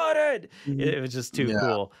 like cut it. Mhm. It was just too Yeah.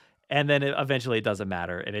 cool. And then eventually it doesn't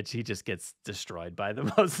matter, and he just gets destroyed by the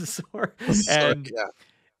mosasaur. Sorry. And Yeah.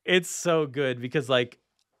 it's so good because like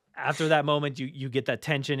after that moment you get that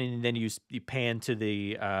tension, and then you pan to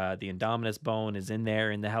the Indominus bone is in there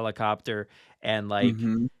in the helicopter, and like,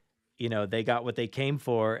 Mhm. they got what they came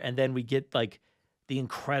for. And then we get like the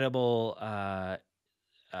incredible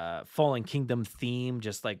Fallen Kingdom theme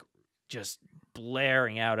just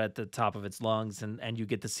blaring out at the top of its lungs, and you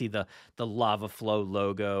get to see the lava flow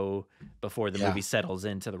logo before the Yeah. movie settles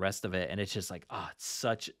into the rest of it, and it's just like, oh, it's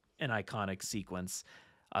such an iconic sequence.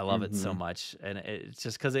 I love it so Hmm. much, and it's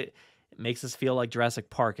just because it makes us feel like Jurassic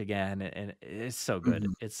Park again, and it's so good.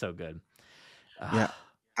 Hmm. It's so good. Yeah.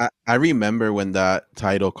 Ah. I remember when that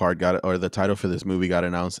title card got, or the title for this movie got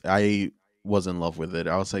announced. I was in love with it.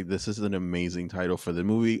 I was like, this is an amazing title for the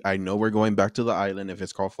movie. I know we're going back to the island if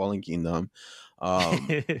it's called Fallen Kingdom. Um,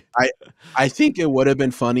 I I think it would have been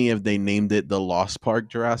funny if they named it the Lost Park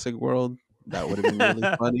Jurassic World. That would have been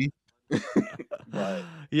really funny. But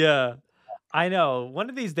Yeah, I know. One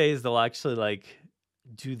of these days they'll actually like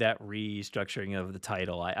do that restructuring of the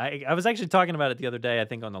title. I was actually talking about it the other day, I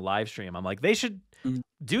think on the live stream. I'm like, they should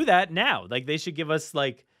do that now. Like they should give us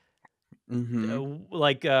like mm-hmm.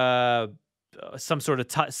 like some sort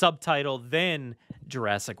of subtitle, then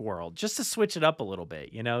Jurassic World, just to switch it up a little bit.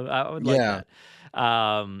 I would like Yeah.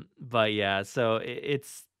 that. But yeah, so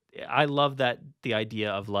I love that, the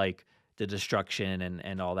idea of like the destruction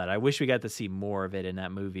and all that. I wish we got to see more of it in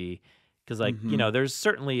that movie, because like Mm-hmm. there's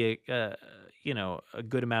certainly a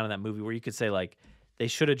good amount of that movie where you could say like they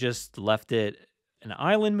should have just left it an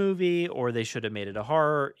island movie, or they should have made it a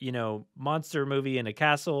horror monster movie in a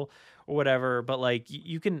castle or whatever. But like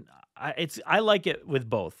you can, I like it with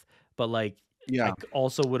both, but like Yeah.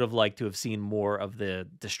 also would have liked to have seen more of the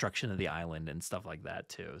destruction of the island and stuff like that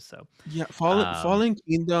too. So Yeah. um Fallen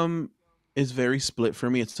Kingdom is very split for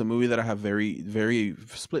me. It's a movie that I have very, very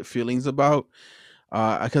split feelings about.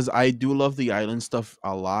 Because I do love the island stuff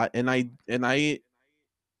a lot, and I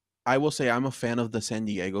will say I'm a fan of the San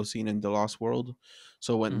Diego scene in The Lost World.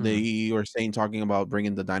 So when mhm. they were saying, talking about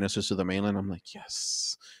bringing the dinosaurs to the mainland, I'm like,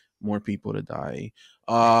 yes, more people to die.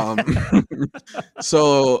 Um,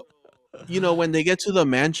 so when they get to the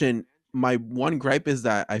mansion, my one gripe is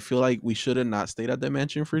that I feel like we should have not stayed at the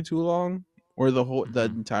mansion for too long, or the Mhm.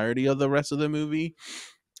 entirety of the rest of the movie,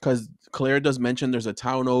 because Claire does mention there's a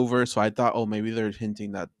town over, so I thought, oh, maybe they're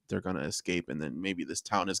hinting that they're gonna escape, and then maybe this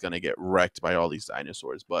town is gonna get wrecked by all these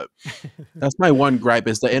dinosaurs. But that's my one gripe,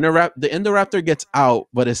 is the Indoraptor gets out,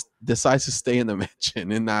 but it decides to stay in the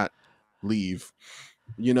mansion and not leave.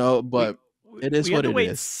 we But it is we had what to it wait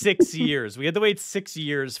is. 6 years. We had to wait 6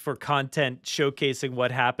 years for content showcasing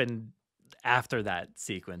what happened after that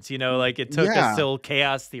sequence. Like it took a Yeah. still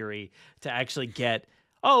chaos theory to actually get,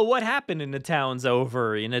 oh, what happened in the towns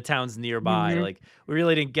over, in the towns nearby. Hmm. Like we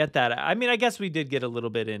really didn't get that. I mean, I guess we did get a little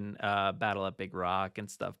bit in Battle at Big Rock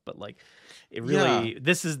and stuff, but like it Yeah. really,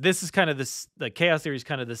 this is kind of the chaos theory is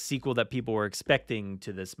kind of the sequel that people were expecting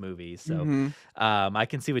to this movie. So Hmm. I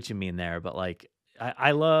can see what you mean there, but like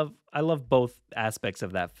I love both aspects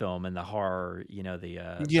of that film, and the horror,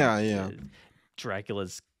 Yeah. Yeah. the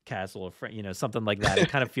Dracula's castle of something like that. It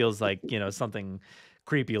kind of feels like something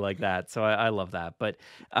creepy like that. So I love that.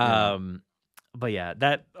 Yeah. Um, but yeah,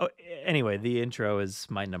 that anyway. The intro is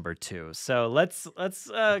my number two. So let's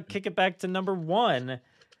kick it back to number one.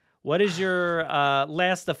 What is your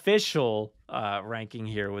last official ranking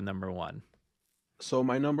here with number one? So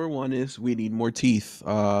my number one is We Need More Teeth. The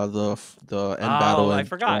end Oh, battle I in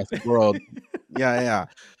forgot. Jurassic World. Yeah, yeah.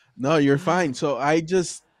 No, you're fine. So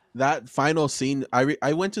that final scene.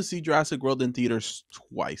 I went to see Jurassic World in theaters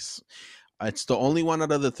twice. It's the only one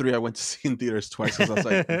out of the three I went to see in theaters twice, because I was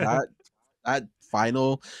like, that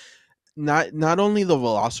final, not only the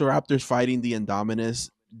Velociraptors fighting the Indominus,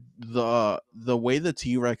 the way the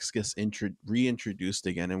T-Rex gets reintroduced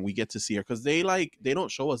again, and we get to see her, because they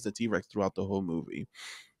don't show us the T-Rex throughout the whole movie.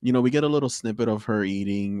 We get a little snippet of her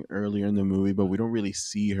eating earlier in the movie, but we don't really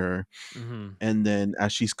see her. Hmm. And then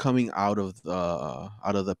as she's coming out of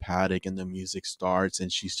the paddock, and the music starts,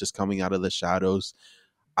 and she's just coming out of the shadows,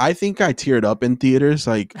 I think I teared up in theaters,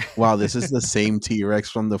 like, wow, this is the same T-Rex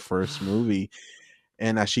from the first movie.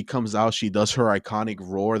 And as she comes out, she does her iconic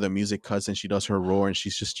roar. The music cuts, and she does her roar, and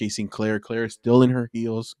she's just chasing Claire. Claire is still in her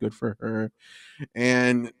heels. Good for her.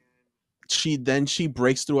 And she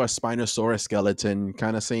breaks through a Spinosaurus skeleton,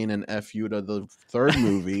 kind of saying an F you to the third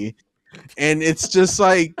movie. And it's just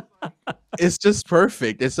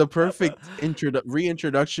perfect. It's a perfect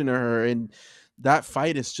reintroduction to her. And that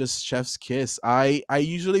fight is just chef's kiss. I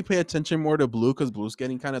usually pay attention more to Blue, because Blue's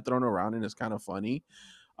getting kind of thrown around, and it's kind of funny.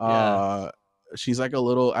 Yeah. uh she's like a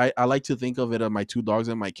little, I like to think of it of my two dogs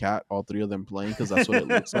and my cat, all three of them playing, because that's what it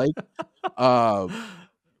looks like. uh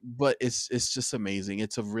but it's just amazing.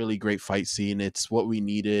 It's a really great fight scene. It's what we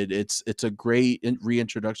needed. It's a great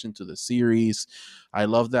reintroduction to the series. I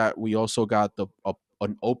love that we also got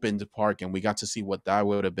an opened park, and we got to see what that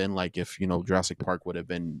would have been like if Jurassic Park would have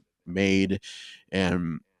been made.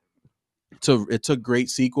 And it's a great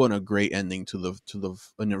sequel and a great ending to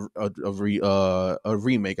a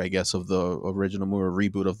remake, I guess, of the original movie, or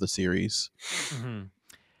reboot of the series. Hmm.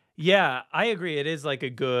 Yeah, I agree. It is like a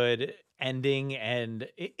good ending, and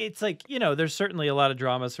it's like, there's certainly a lot of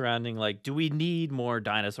drama surrounding like, do we need more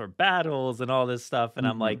dinosaur battles and all this stuff? And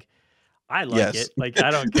I'm Mhm. like, I like Yes. it. Like,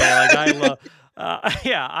 I don't care. Like, I love,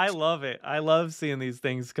 yeah, I love it. I love seeing these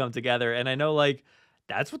things come together. And I know, like,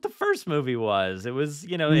 that's what the first movie was. It was, at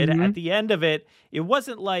Mhm. the end of it, it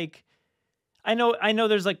wasn't like, I know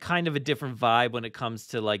there's like kind of a different vibe when it comes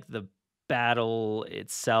to like the battle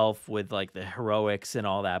itself with like the heroics and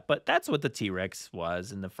all that, but that's what the T-Rex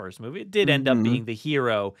was in the first movie. It did end up Mhm. being the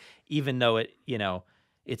hero, even though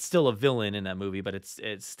it's still a villain in that movie, but it's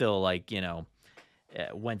still like,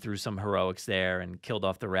 went through some heroics there and killed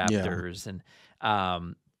off the Yeah. raptors. And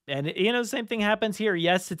the same thing happens here.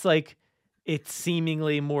 Yes, it's like it's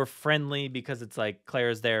seemingly more friendly because it's like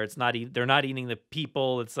Claire's there. It's not they're not eating the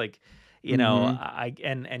people. It's like, Mhm. I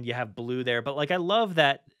and you have Blue there, but like I love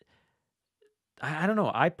that. I don't know.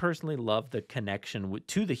 I personally love the connection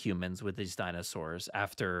to the humans with these dinosaurs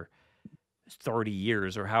after 30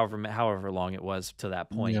 years or however long it was to that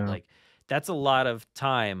point. Yeah. Like that's a lot of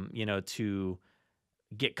time, to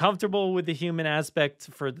get comfortable with the human aspect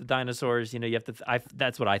for the dinosaurs. You have to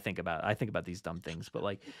that's what I think about. I think about these dumb things, but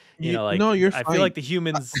like, like No, you're I feel fine. like the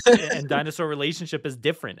humans and dinosaur relationship is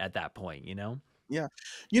different at that point. Yeah.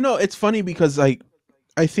 It's funny because, like,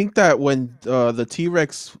 I think that when the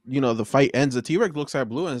T-Rex, the fight ends, the T-Rex looks at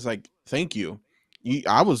Blue and is like, "Thank you.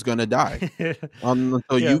 I was gonna die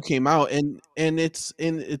until Yeah. you came out." And it's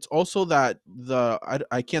also that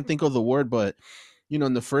I can't think of the word, but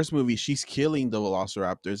in the first movie, she's killing the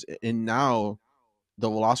Velociraptors, and now the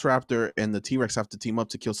Velociraptor and the T-Rex have to team up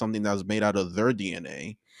to kill something that was made out of their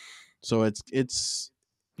DNA. So it's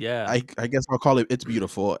Yeah. I guess I'll call it's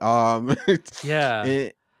beautiful. Yeah.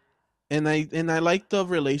 It, and I like the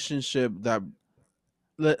relationship that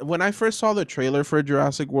when I first saw the trailer for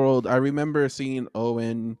Jurassic World, I remember seeing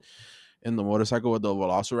Owen in the motorcycle with the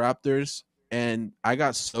Velociraptors, and I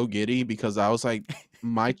got so giddy because I was like,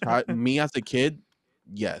 me as a kid,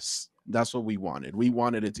 yes, that's what we wanted. We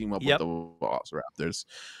wanted to team up with Yep. the Velociraptors.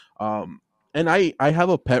 Um, and I have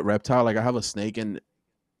a pet reptile, like I have a snake, and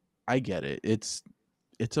I get it. It's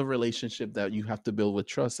a relationship that you have to build with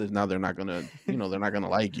trust. If now they're not gonna, they're not gonna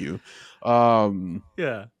like you. Um,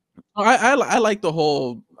 Yeah. I like the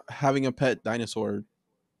whole having a pet dinosaur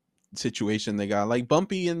situation they got, like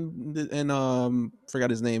Bumpy and forgot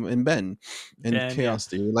his name, and Ben and Ben, yeah. Chaos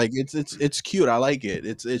Theory. Like it's cute. I like it.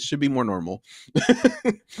 It should be more normal.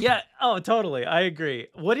 Yeah. Oh, totally. I agree.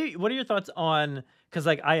 What are your thoughts on, because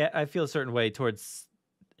like I feel a certain way towards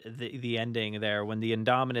the ending there when the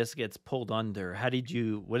Indominus gets pulled under.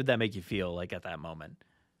 What did that make you feel like at that moment?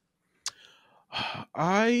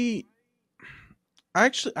 I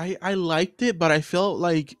actually I liked it, but I felt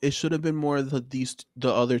like it should have been more the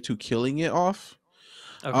other two killing it off.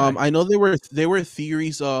 Okay. I know there were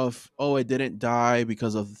theories of, oh, it didn't die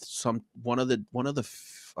because of one of the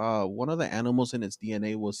animals in its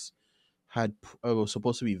DNA was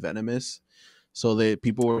supposed to be venomous. So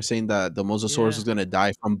people were saying that the Mosasaurus Yeah. was gonna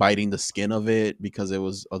die from biting the skin of it because it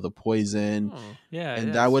was of the poison, Oh, yeah, and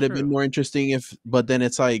yeah, that it's would have been true. more interesting if. But then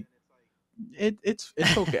it's like it's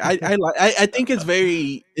okay. I think it's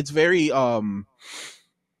very I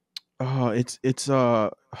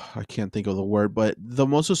can't think of the word, but the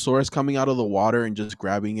Mosasaurus coming out of the water and just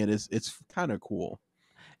grabbing it's kind of cool.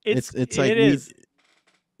 It's like It is.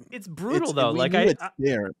 It's brutal though. we Like knew it's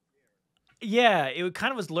there. yeah, it kind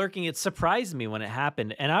of was lurking. It surprised me when it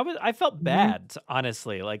happened, and I felt Mhm. bad,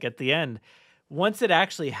 honestly. Like at the end, once it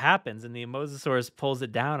actually happens and the Mosasaurus pulls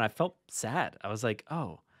it down, I felt sad. I was like,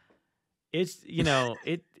 "Oh, it's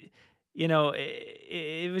it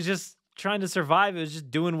was just trying to survive. It was just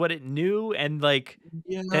doing what it knew, and like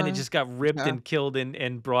then it Yeah, just got ripped yeah, and killed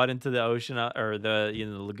and brought into the ocean, or the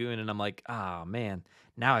lagoon, and I'm like, oh man,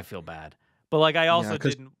 now I feel bad. But like I yeah. also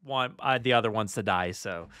Because didn't want the other ones to die,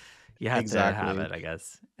 so you had to have exactly, it, I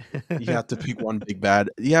guess. you have to pick one big bad.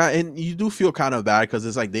 Yeah, and you do feel kind of bad because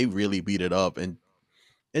it's like they really beat it up, and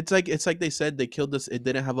it's like they said they killed this. It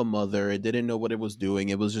didn't have a mother. It didn't know what it was doing.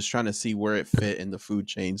 It was just trying to see where it fit in the food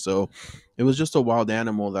chain. So it was just a wild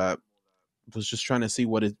animal that was just trying to see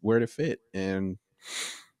where to fit, and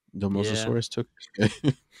the Yeah. Mosasaurus took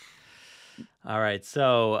it. All right,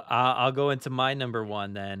 so I'll go into my number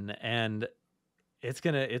one then, and it's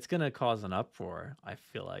gonna cause an uproar. I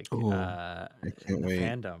feel like Oh, I in can't the wait.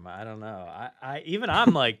 fandom. I don't know.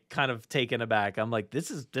 I'm like kind of taken aback. I'm like,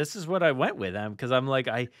 this is what I went with, because I'm like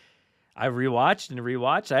I rewatched and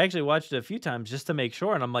rewatched. I actually watched it a few times just to make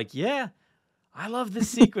sure, and I'm like, yeah, I love this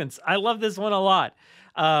sequence. I love this one a lot.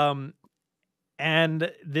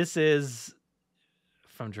 And this is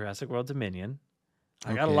from Jurassic World Dominion.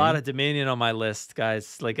 I got a lot of Dominion on my list,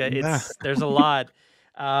 guys. Like there's a lot.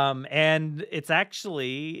 And it's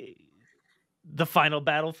actually the final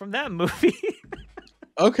battle from that movie.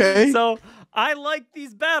 Okay. So I like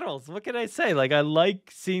these battles. What can I say? Like, I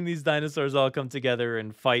like seeing these dinosaurs all come together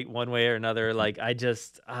and fight one way or another. Like,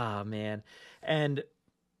 man. And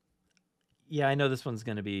yeah, I know this one's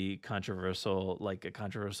going to be controversial, like a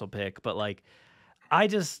controversial pick, but like, I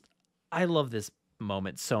love this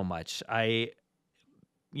moment so much. I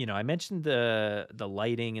mentioned the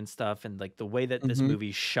lighting and stuff and like the way that this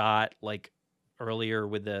movie shot, like earlier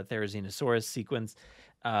with the Therizinosaurus sequence.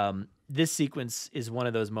 This sequence is one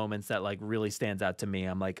of those moments that like really stands out to me.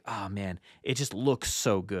 I'm like, oh man, it just looks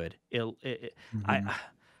so good. I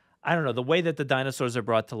don't know, the way that the dinosaurs are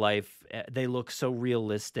brought to life, they look so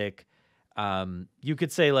realistic. You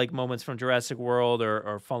could say like moments from Jurassic World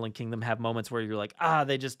or Fallen Kingdom have moments where you're like,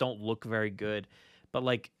 they just don't look very good. But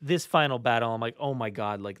like this final battle, I'm like, oh my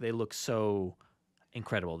God, like they look so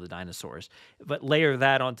incredible, the dinosaurs. But layer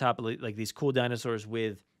that on top of like these cool dinosaurs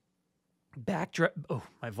with backdrop. Oh,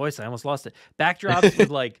 my voice, I almost lost it. Backdrops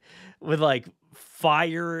with like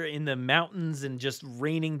fire in the mountains and just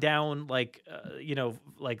raining down like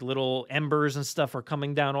like little embers and stuff are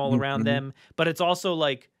coming down all around them. But it's also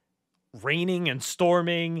like raining and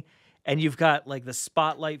storming, and you've got like the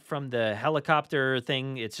spotlight from the helicopter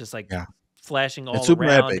thing. It's just like flashing all super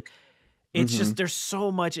around. Epic. It's just there's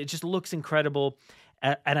so much. It just looks incredible,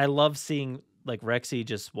 and I love seeing like Rexy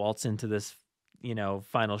just waltz into this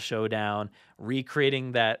final showdown,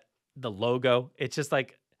 recreating the logo. It's just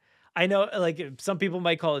like, I know like some people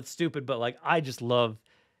might call it stupid, but like I just love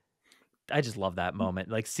that moment,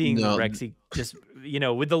 like seeing Rexy just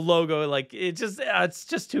with the logo, like it's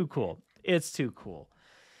just too cool. It's too cool.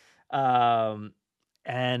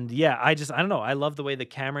 And yeah, I don't know, I love the way the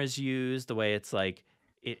camera is used, the way it's like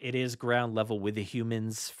it is ground level with the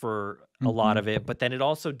humans for a lot of it, but then it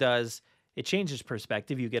also it changes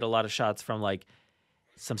perspective. You get a lot of shots from like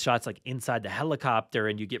some shots like inside the helicopter,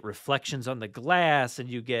 and you get reflections on the glass, and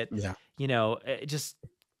you get just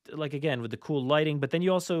like, again, with the cool lighting, but then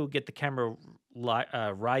you also get the camera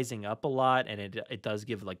rising up a lot, and it does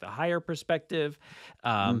give like the higher perspective.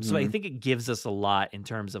 So I think it gives us a lot in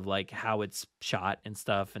terms of like how it's shot and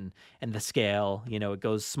stuff, and the scale. It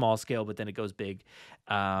goes small scale, but then it goes big.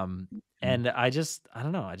 And I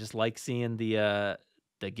don't know, I just like seeing the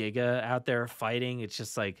Giga out there fighting. It's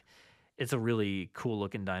just like, it's a really cool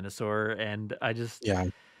looking dinosaur, and I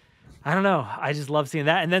don't know, I just love seeing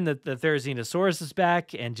that. And then the Therizinosaurus is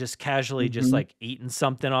back and just casually just like eating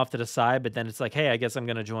something off to the side, but then it's like, hey, I guess I'm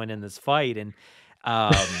gonna join in this fight. And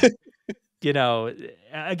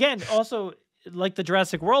again, also like the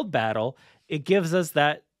Jurassic World battle, it gives us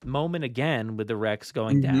that moment again with the Rex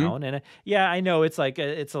going down. And I know it's like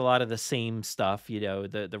it's a lot of the same stuff.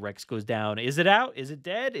 The Rex goes down. Is it out? Is it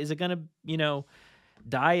dead? Is it gonna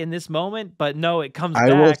die in this moment? But no, it comes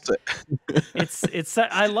back. It's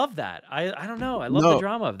I love that. I don't know, I love the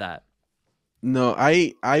drama of that. No,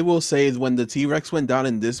 I will say, when the T-Rex went down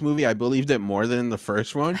in this movie, I believed it more than in the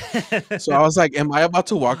first one. So I was like, am I about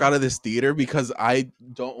to walk out of this theater? Because I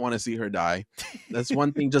don't want to see her die. That's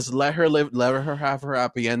one thing. Just let her live, let her have her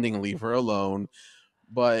happy ending, leave her alone.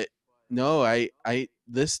 But no,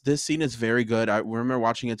 this scene is very good. I remember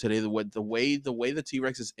watching it today. The way the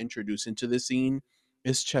T-Rex is introduced into this scene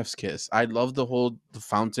is chef's kiss. I love the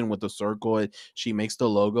fountain with the circle. She makes the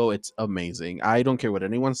logo. It's amazing. I don't care what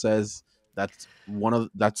anyone says. That's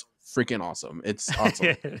freaking awesome. It's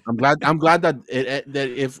awesome. I'm glad that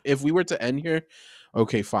that if we were to end here,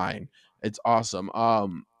 okay, fine. It's awesome.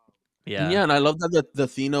 And I love that the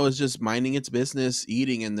Thino is just minding its business,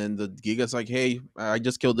 eating, and then the Giga's like, hey, I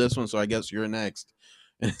just killed this one, so I guess you're next.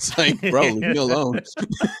 And it's like, bro, leave me alone.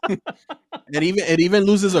 It even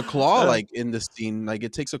loses a claw, like in the scene, like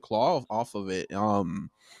it takes a claw off of it.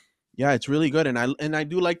 Yeah, it's really good, and I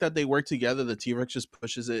do like that they work together. The T-Rex just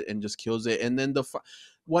pushes it and just kills it. And then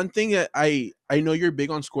one thing that I know you're big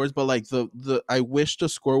on scores, but like I wish the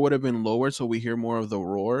score would have been lower so we hear more of the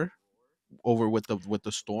roar over with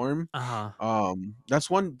the storm. That's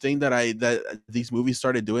one thing that these movies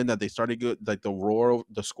started doing, that they started good, like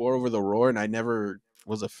the score over the roar, and I never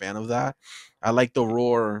was a fan of that. I like the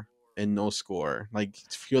roar and no score, like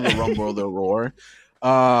feel the rumble of the roar.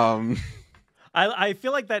 I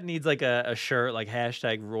feel like that needs like a shirt, like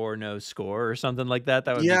hashtag roar no score or something like that.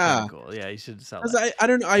 That would be kind Yeah. of cool. Yeah, you should sell 'Cause that. I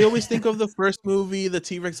don't know, I always think of the first movie, the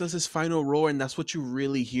T-Rex does his final roar, and that's what you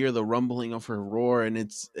really hear, the rumbling of her roar, and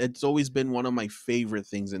it's always been one of my favorite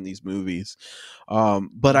things in these movies.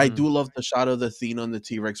 But I Hmm. do love the shot of the Athena and the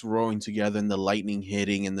T-Rex roaring together and the lightning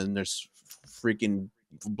hitting, and then there's freaking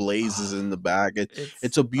blazes in the back. It's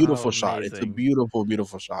It's a beautiful shot. It's a amazing. beautiful,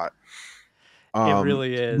 beautiful shot. It Um,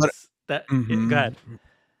 really but is. Go mhm. ahead.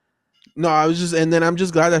 No, I was just, and then I'm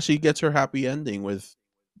just glad that she gets her happy ending with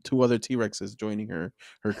 2 other T-Rexes joining her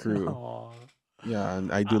crew. Aw. Yeah,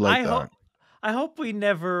 and I do I like that. hope I hope we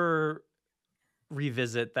never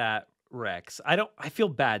revisit that Rex. I feel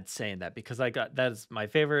bad saying that because that is my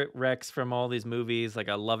favorite Rex from all these movies. Like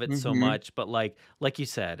I love it so Mhm, much, but like you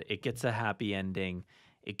said, it gets a happy ending.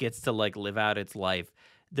 It gets to like live out its life.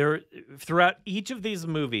 There throughout each of these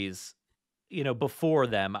movies, before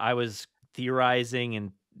them, I was theorizing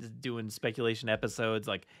and doing speculation episodes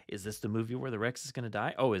like, is this the movie where the Rex is going to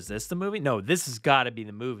die? Oh, is this the movie? No, this has got to be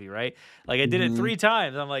the movie, right? Like I did it mhm. 3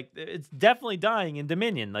 times. I'm like, it's definitely dying in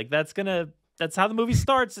Dominion. Like that's how the movie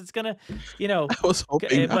starts. It's gonna, you know, I was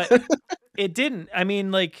hoping but not. it didn't. I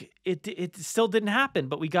mean, like it still didn't happen,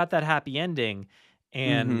 but we got that happy ending.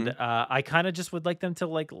 And Mhm, I kind of just would like them to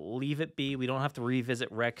like leave it be. We don't have to revisit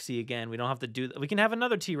Rexy again. We don't have to do that. We can have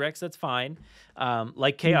another T Rex. That's fine.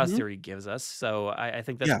 Like Chaos mhm. Theory gives us. So I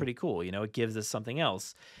think that's Yeah, pretty cool. It gives us something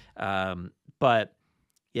else. But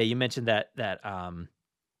yeah, you mentioned that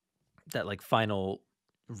like final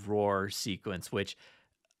roar sequence, which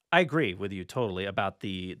I agree with you totally about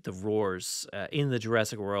the roars in the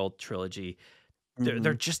Jurassic World trilogy. They're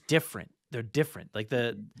mhm. just different. They're different. Like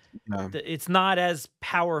Yeah, it's not as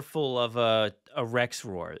powerful of a Rex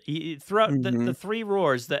roar. Throughout the mhm. 3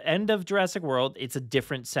 roars, the end of Jurassic World, it's a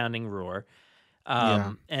different sounding roar.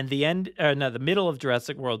 Yeah, And the end, no, the middle of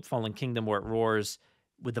Jurassic World Fallen Kingdom, where it roars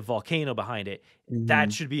with the volcano behind it,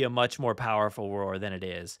 that mhm, should be a much more powerful roar than it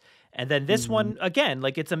is. And then this mhm. one, again,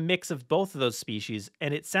 like it's a mix of both of those species,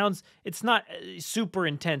 and it's not a super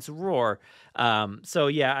intense roar. So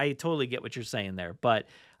yeah, I totally get what you're saying there, but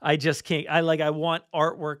I just can't. I want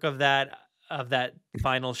artwork of that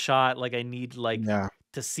final shot. Like I need like Yeah,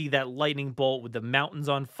 to see that lightning bolt with the mountains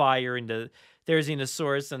on fire and the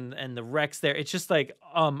Therizinosaurus and the Rex there. It's just like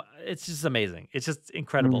it's just amazing. It's just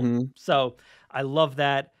incredible. mhm. So I love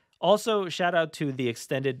that. Also, shout out to the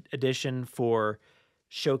extended edition for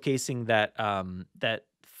showcasing that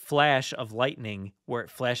flash of lightning where it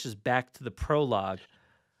flashes back to the prologue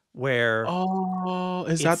where Oh,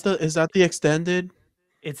 it's is that the extended?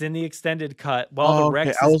 it's in the extended cut. While the Oh,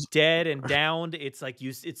 okay, Rex I is was dead and downed, it's like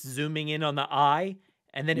it's zooming in on the eye,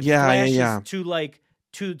 and then it yeah, yeah, flashes yeah.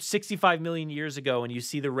 to 65 million years ago, and you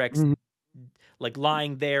see the Rex Mhm, like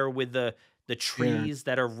lying there with the yeah. trees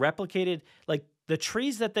that are replicated, like the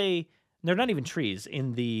trees that they're not even trees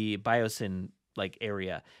in the Biosyn like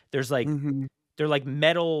area. There's like Mhm. they're like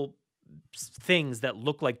metal things that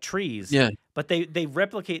look like trees, Yeah. but they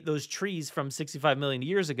replicate those trees from 65 million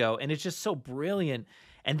years ago, and it's just so brilliant.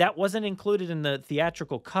 And that wasn't included in the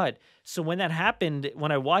theatrical cut. So when that happened,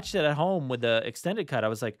 when I watched it at home with the extended cut, I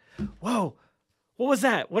was like, "Whoa, what was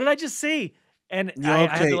that? What did I just see?" And Yeah, I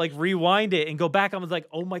had to okay. like rewind it and go back. I was like,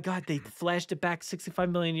 "Oh my god, they flashed it back 65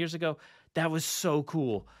 million years ago. That was so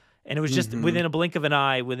cool." And it was just Mhm. within a blink of an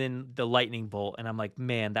eye, within the lightning bolt. And I'm like,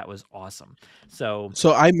 "Man, that was awesome." So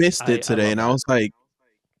So I missed it I today, love and I that. was like,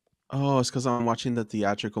 "Oh, it's because 'cause I'm watching the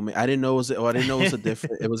theatrical." I didn't know I didn't know it was a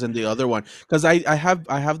different. It was in the other one. 'Cause I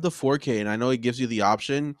have the 4K, and I know it gives you the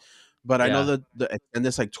option, but I know Yeah. that and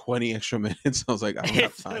it's like 20 extra minutes. I was like, "I don't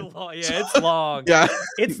have It's time." long. So Yeah, it's long. yeah.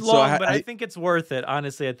 It's So long, but I think it's worth it.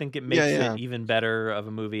 Honestly, I think it yeah, makes it yeah. even better of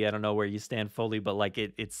a movie. I don't know where you stand fully, but like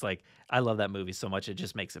it's like I love that movie so much. It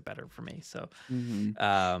just makes it better for me. So, Mhm.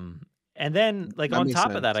 um, and then like That on makes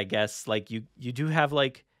top of that, sense. I guess like you do have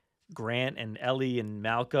like Grant and Ellie and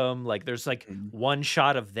Malcolm. Like there's like Mhm. one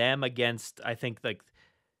shot of them against I think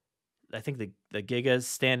the Gigas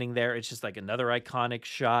standing there. It's just like another iconic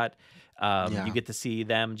shot. You Yeah. get to see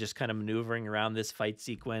them just kind of maneuvering around this fight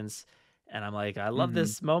sequence, and I'm like, I love Mhm.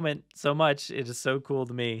 this moment so much. It is so cool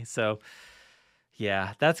to me. So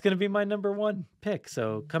yeah, that's gonna be my number one pick.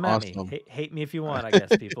 So come at me, Awesome. hate me if you want. I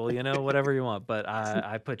guess people, whatever you want. But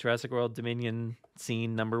I put Jurassic World Dominion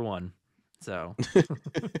scene number one. So.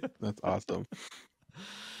 That's awesome.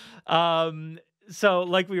 Um, so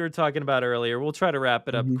like we were talking about earlier, we'll try to wrap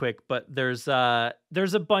it up Mhm. quick, but there's a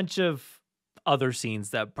bunch of other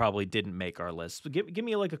scenes that probably didn't make our list. So give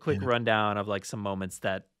me like a quick Yeah. rundown of like some moments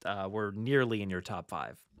that were nearly in your top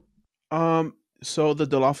 5. So the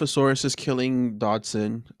Dilophosaurus is killing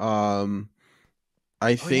Dodson.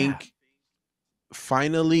 I Oh yeah. think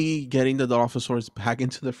finally getting the Dilophosaurus back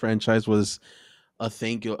into the franchise was a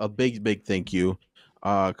thank you, a big thank you.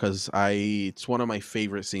 Because it's one of my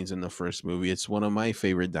favorite scenes in the first movie. It's one of my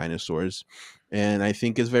favorite dinosaurs, and I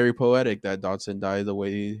think it's very poetic that Dodson died the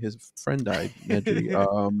way his friend died, Nedry.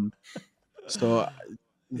 So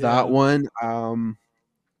that Yeah. one.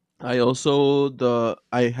 I also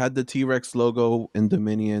I had the T-Rex logo in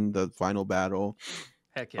Dominion, the final battle.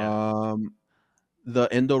 Heck yeah. Um, the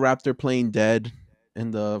Indoraptor playing dead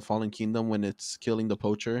in the Fallen Kingdom when it's killing the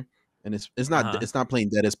poacher, and Uh-huh. it's not playing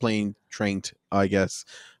dead, it's playing trained, I guess.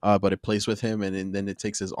 But it plays with him, and then it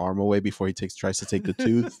takes his arm away before he tries to take the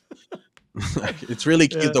tooth. It's really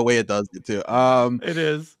cute Yeah, the way it does it too. it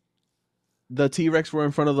is. The T-Rex were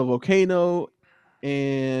in front of the volcano,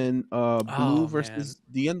 and Blue Oh man. versus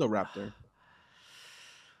the Indoraptor.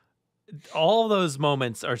 All those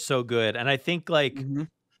moments are so good. And I think like Hmm.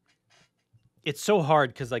 it's so hard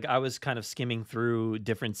because like I was kind of skimming through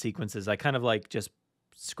different sequences. I kind of like just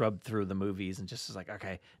scrubbed through the movies and just was like,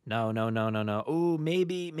 okay, no, no, no, no, no. Oh,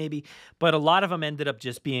 maybe. But a lot of them ended up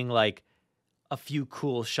just being like a few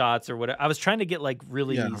cool shots or whatever. I was trying to get like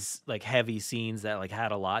really Yeah. like heavy scenes that like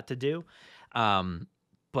had a lot to do. Um,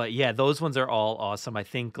 but yeah, those ones are all awesome. I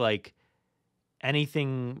think like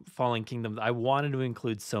anything Fallen Kingdom, I wanted to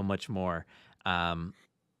include so much more. Um,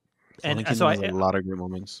 and Fallen so Kingdom has a lot of great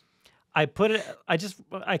moments. I put it.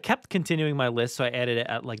 I kept continuing my list, so I added it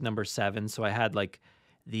at like number 7. So I had like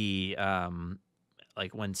the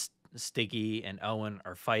like when Stiggy and Owen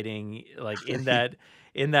are fighting like in that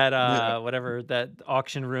Yeah. whatever that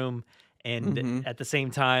auction room, and Hmm. at the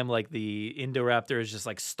same time like the Indoraptor is just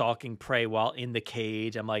like stalking prey while in the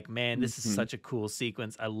cage. I'm like, man, this is Hmm. such a cool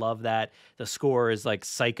sequence. I love that. The score is like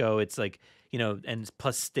psycho. It's like, you know, and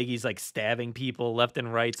plus Stiggy's like stabbing people left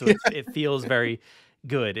and right, so it feels very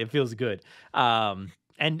good. It feels good.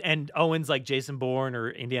 And Owen's like Jason Bourne or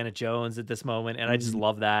Indiana Jones at this moment, and I just Hmm.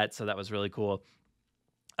 love that. So that was really cool.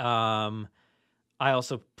 Um, I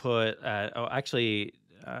also put actually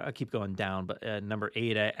I'll keep going down, but number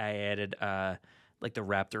 8 I added like the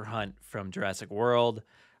raptor hunt from Jurassic World.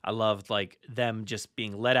 I loved like them just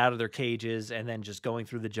being let out of their cages and then just going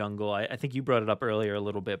through the jungle. I think you brought it up earlier a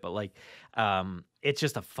little bit, but like it's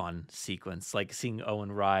just a fun sequence, like seeing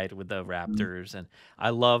Owen ride with the raptors. And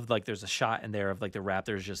I loved like there's a shot in there of like the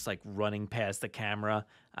raptors just like running past the camera.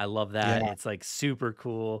 I love that. Yeah. It's like super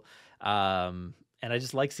cool. And I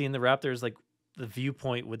just like seeing the raptors like the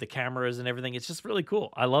viewpoint with the cameras and everything. It's just really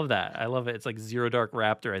cool. I love that. I love it. It's like Zero Dark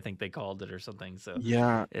Raptor, I think they called it or something. So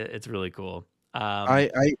Yeah. it's really cool. Um,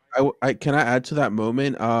 I can I add to that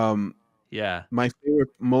moment? yeah, My favorite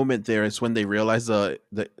moment there is when they realize the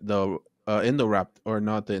Indoraptor, or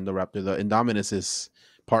not the Indoraptor, the Indominus is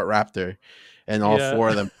part raptor, and all yeah, four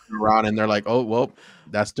of them turn around and they're like, "Oh well,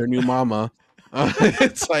 that's their new mama."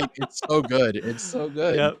 It's like it's so good. It's so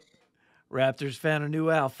good. yep. Raptors found a new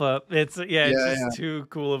alpha. It's yeah, it's Yeah, just yeah, too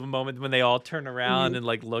cool of a moment when they all turn around mhm. and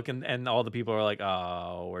like look, and all the people are like,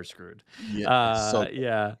 "Oh, we're screwed." Yeah. It's so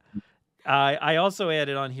Yeah. I also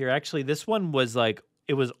added on here. Actually, this one was like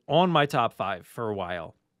it was on my top 5 for a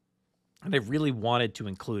while, and I really wanted to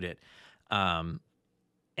include it. Um,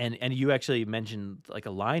 and you actually mentioned like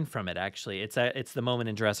a line from it. Actually, it's the moment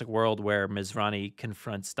in Jurassic World where Mizrani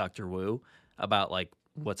confronts Doctor Wu about like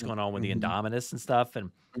what's good. going on with the Mhm. Indominus and stuff.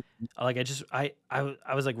 And like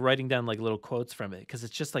I was like writing down like little quotes from it because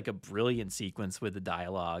it's just like a brilliant sequence with the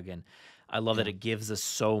dialogue, and I love that Yeah. it gives us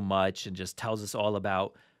so much and just tells us all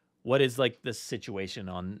about what is like the situation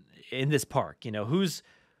on in this park. You know, who's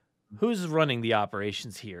running the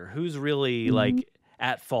operations here, who's really Mhm. like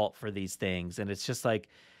at fault for these things. And it's just like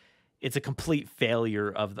it's a complete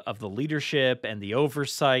failure of the leadership and the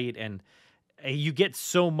oversight. And you get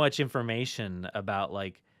so much information about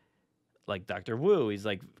like Dr. Wu. He's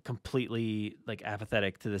like completely like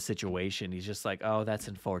apathetic to the situation. He's just like, oh, that's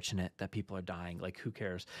unfortunate that people are dying, like who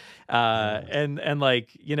cares. Yes. And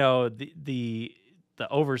like, you know, the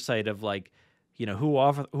oversight of like, you know, who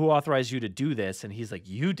authorized you to do this? And he's like,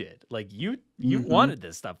 you did. Like you Mhm. wanted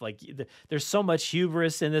this stuff. Like there's so much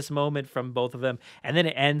hubris in this moment from both of them. And then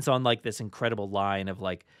it ends on like this incredible line of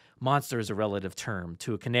like, monster is a relative term.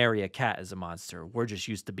 To a canary, a cat is a monster. We're just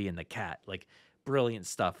used to being the cat. Like brilliant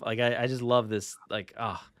stuff. Like I just love this. Like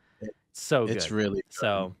It, so it's good. really good.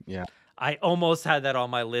 So Yeah. I almost had that on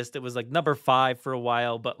my list. It was like number 5 for a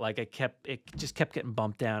while, but like it just kept getting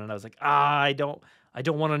bumped down, and I was like, I don't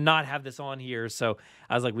want to not have this on here. So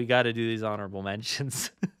I was like, we got to do these honorable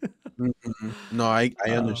mentions. Mhm. No, I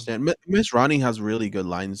um, understand. Miss Ronnie has really good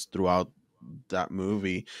lines throughout that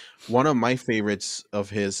movie. One of my favorites of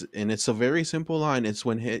his, and it's a very simple line. It's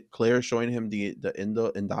when Claire's showing him the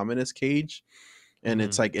Indominus cage, and Hmm.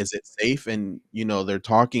 it's like, is it safe? And they're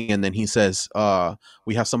talking, and then he says,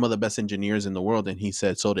 we have some of the best engineers in the world, and he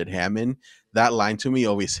said, so did Hammond. That line to me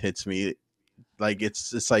always hits me. Like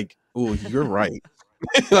it's like, oh, you're right.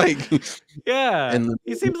 Like, Yeah, and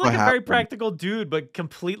he seems what like a very happened. practical dude, but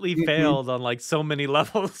completely Mhm. failed on like so many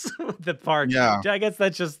levels with the park. Yeah. I guess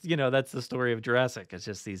that's just that's the story of Jurassic. It's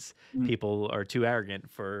just these Mm. people are too arrogant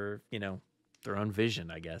for their own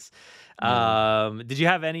vision, I guess. Yeah. Did you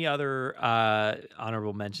have any other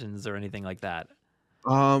honorable mentions or anything like that?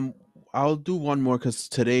 Um, I'll do one more because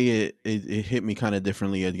today it hit me kind of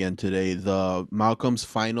differently again today. The Malcolm's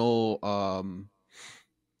final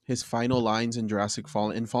his final lines in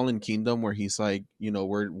Fallen Kingdom, where he's like,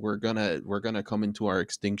 we're gonna come into our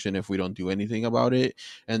extinction if we don't do anything about it.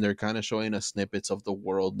 And they're kind of showing us snippets of the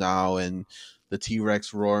world now, and the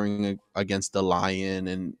T-Rex roaring against the lion,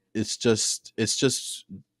 and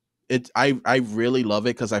I really love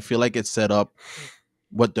it because I feel like it's set up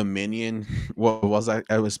what Dominion what was I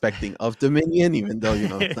was expecting of Dominion, even though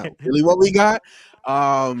it's not really what we got.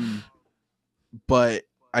 Um, but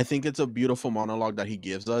I think it's a beautiful monologue that he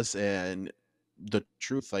gives us, and the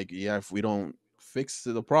truth, like, yeah, if we don't fix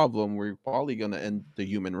the problem, we're probably gonna end the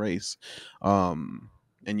human race.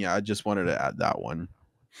 And yeah, I just wanted to add that one.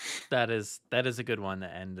 That is a good one to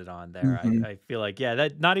end it on there. Mhm. I feel like, yeah,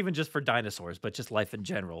 that not even just for dinosaurs, but just life in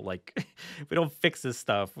general. Like if we don't fix this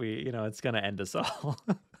stuff, it's gonna end us all.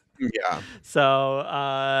 Yeah.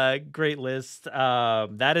 So, great list.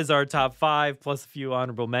 That is our top five plus a few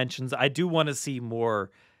honorable mentions. I do want to see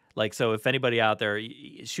more. Like, so if anybody out there,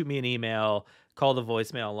 shoot me an email, call the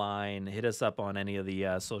voicemail line, hit us up on any of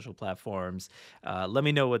the social platforms. Let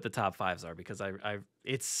me know what the top fives are because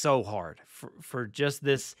it's so hard for just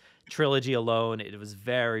this trilogy alone. It was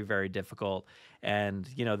very, very difficult. And,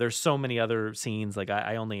 there's so many other scenes. Like,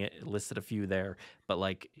 I only listed a few there, but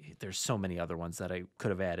like, there's so many other ones that I could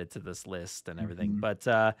have added to this list and everything. Mhm.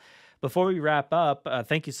 But before we wrap up,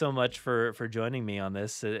 thank you so much for joining me on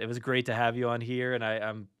this. It was great to have you on here, and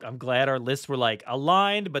I'm glad our lists were like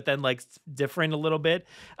aligned, but then like different a little bit.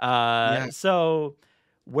 Yeah. So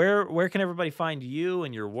where can everybody find you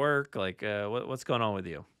and your work? Like, what's going on with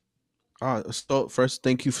you? So first,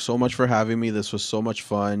 thank you so much for having me. This was so much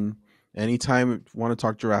fun. Anytime you want to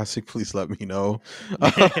talk Jurassic, please let me know.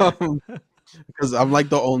 Um, because I'm like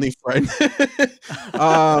the only friend.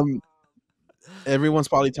 um, Everyone's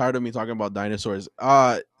probably tired of me talking about dinosaurs.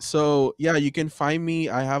 So yeah, you can find me.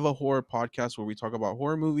 I have a horror podcast where we talk about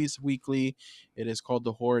horror movies weekly. It is called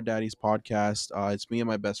the Horror Daddies Podcast. It's me and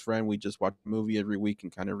my best friend. We just watch a movie every week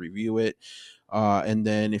and kind of review it. And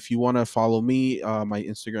then if you want to follow me, my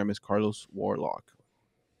Instagram is Carlos Warlock.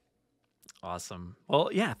 Awesome. Well,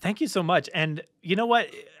 yeah, thank you so much. And you know what?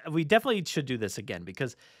 We definitely should do this again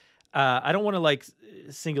because I don't want to like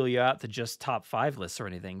single you out to just top five lists or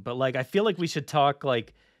anything, but like I feel like we should talk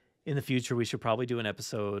like in the future. We should probably do an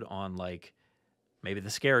episode on like maybe the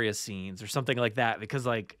scariest scenes or something like that because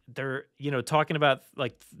like they're talking about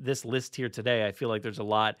like this list here today. I feel like there's a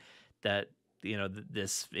lot that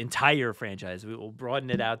this entire franchise. We will broaden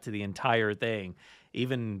it out to the entire thing,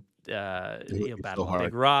 even It's so Battle of hard.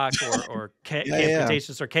 Big Rock or Yeah, Camp yeah.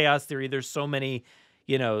 Cretaceous or Chaos Theory. There's so many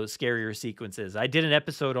scarier sequences. I did an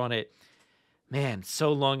episode on it, man,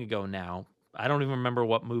 so long ago now. I don't even remember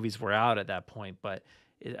what movies were out at that point, but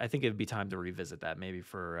I think it'd be time to revisit that maybe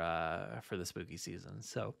for the spooky season.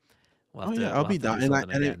 So Oh yeah, I'll we'll be have to do down.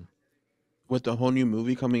 something And again. with the whole new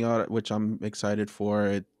movie coming out, which I'm excited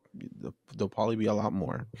for, there'll probably be a lot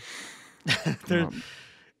more. there, Um,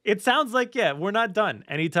 it sounds like, yeah, we're not done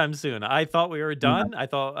anytime soon. I thought we were yeah, done. I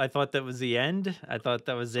thought that was the end. I thought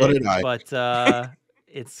that was so it, did I. but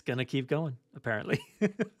it's gonna keep going apparently.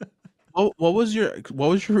 What was your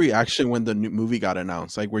reaction when the new movie got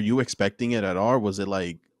announced? Like, were you expecting it at all? Or was it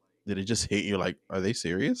like, did it just hit you? Like, are they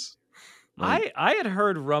serious? Like, I had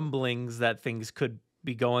heard rumblings that things could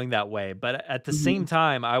be going that way, but at the same mhm,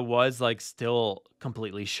 time, I was like still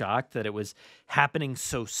completely shocked that it was happening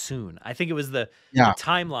so soon. I think it was the yeah,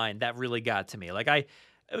 timeline that really got to me. Like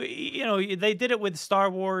they did it with Star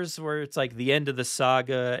Wars where it's like the end of the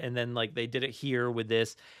saga, and then like they did it here with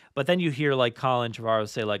this. But then you hear like Colin Trevorrow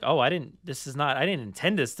say like, "Oh, I didn't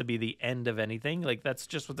intend this to be the end of anything. Like that's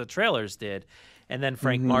just what the trailers did." And then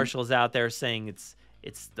Frank hmm Marshall's out there saying it's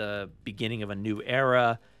the beginning of a new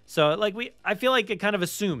era. So like I feel like it kind of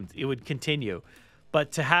assumed it would continue,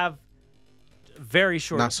 but to have very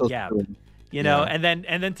not short so gap, soon. Yeah, and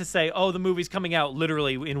then to say, oh, the movie's coming out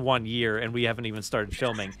literally in 1 year and we haven't even started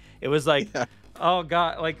filming. It was like, yeah, oh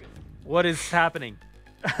god, like what is happening?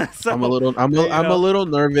 So, I'm a little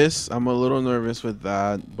nervous. I'm a little nervous with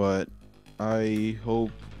that, but I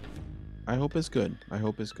hope it's good. I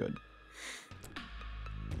hope it's good.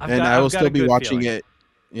 I will still be watching it.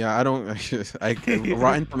 Yeah, I don't.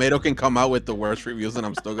 Rotten Tomato can come out with the worst reviews, and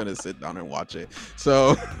I'm still gonna sit down and watch it.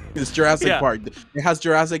 So it's Jurassic Park. It has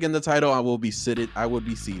Jurassic in the title. I would be seated at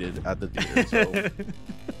the theater. So.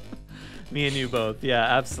 Me and you both. Yeah,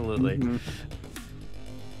 absolutely.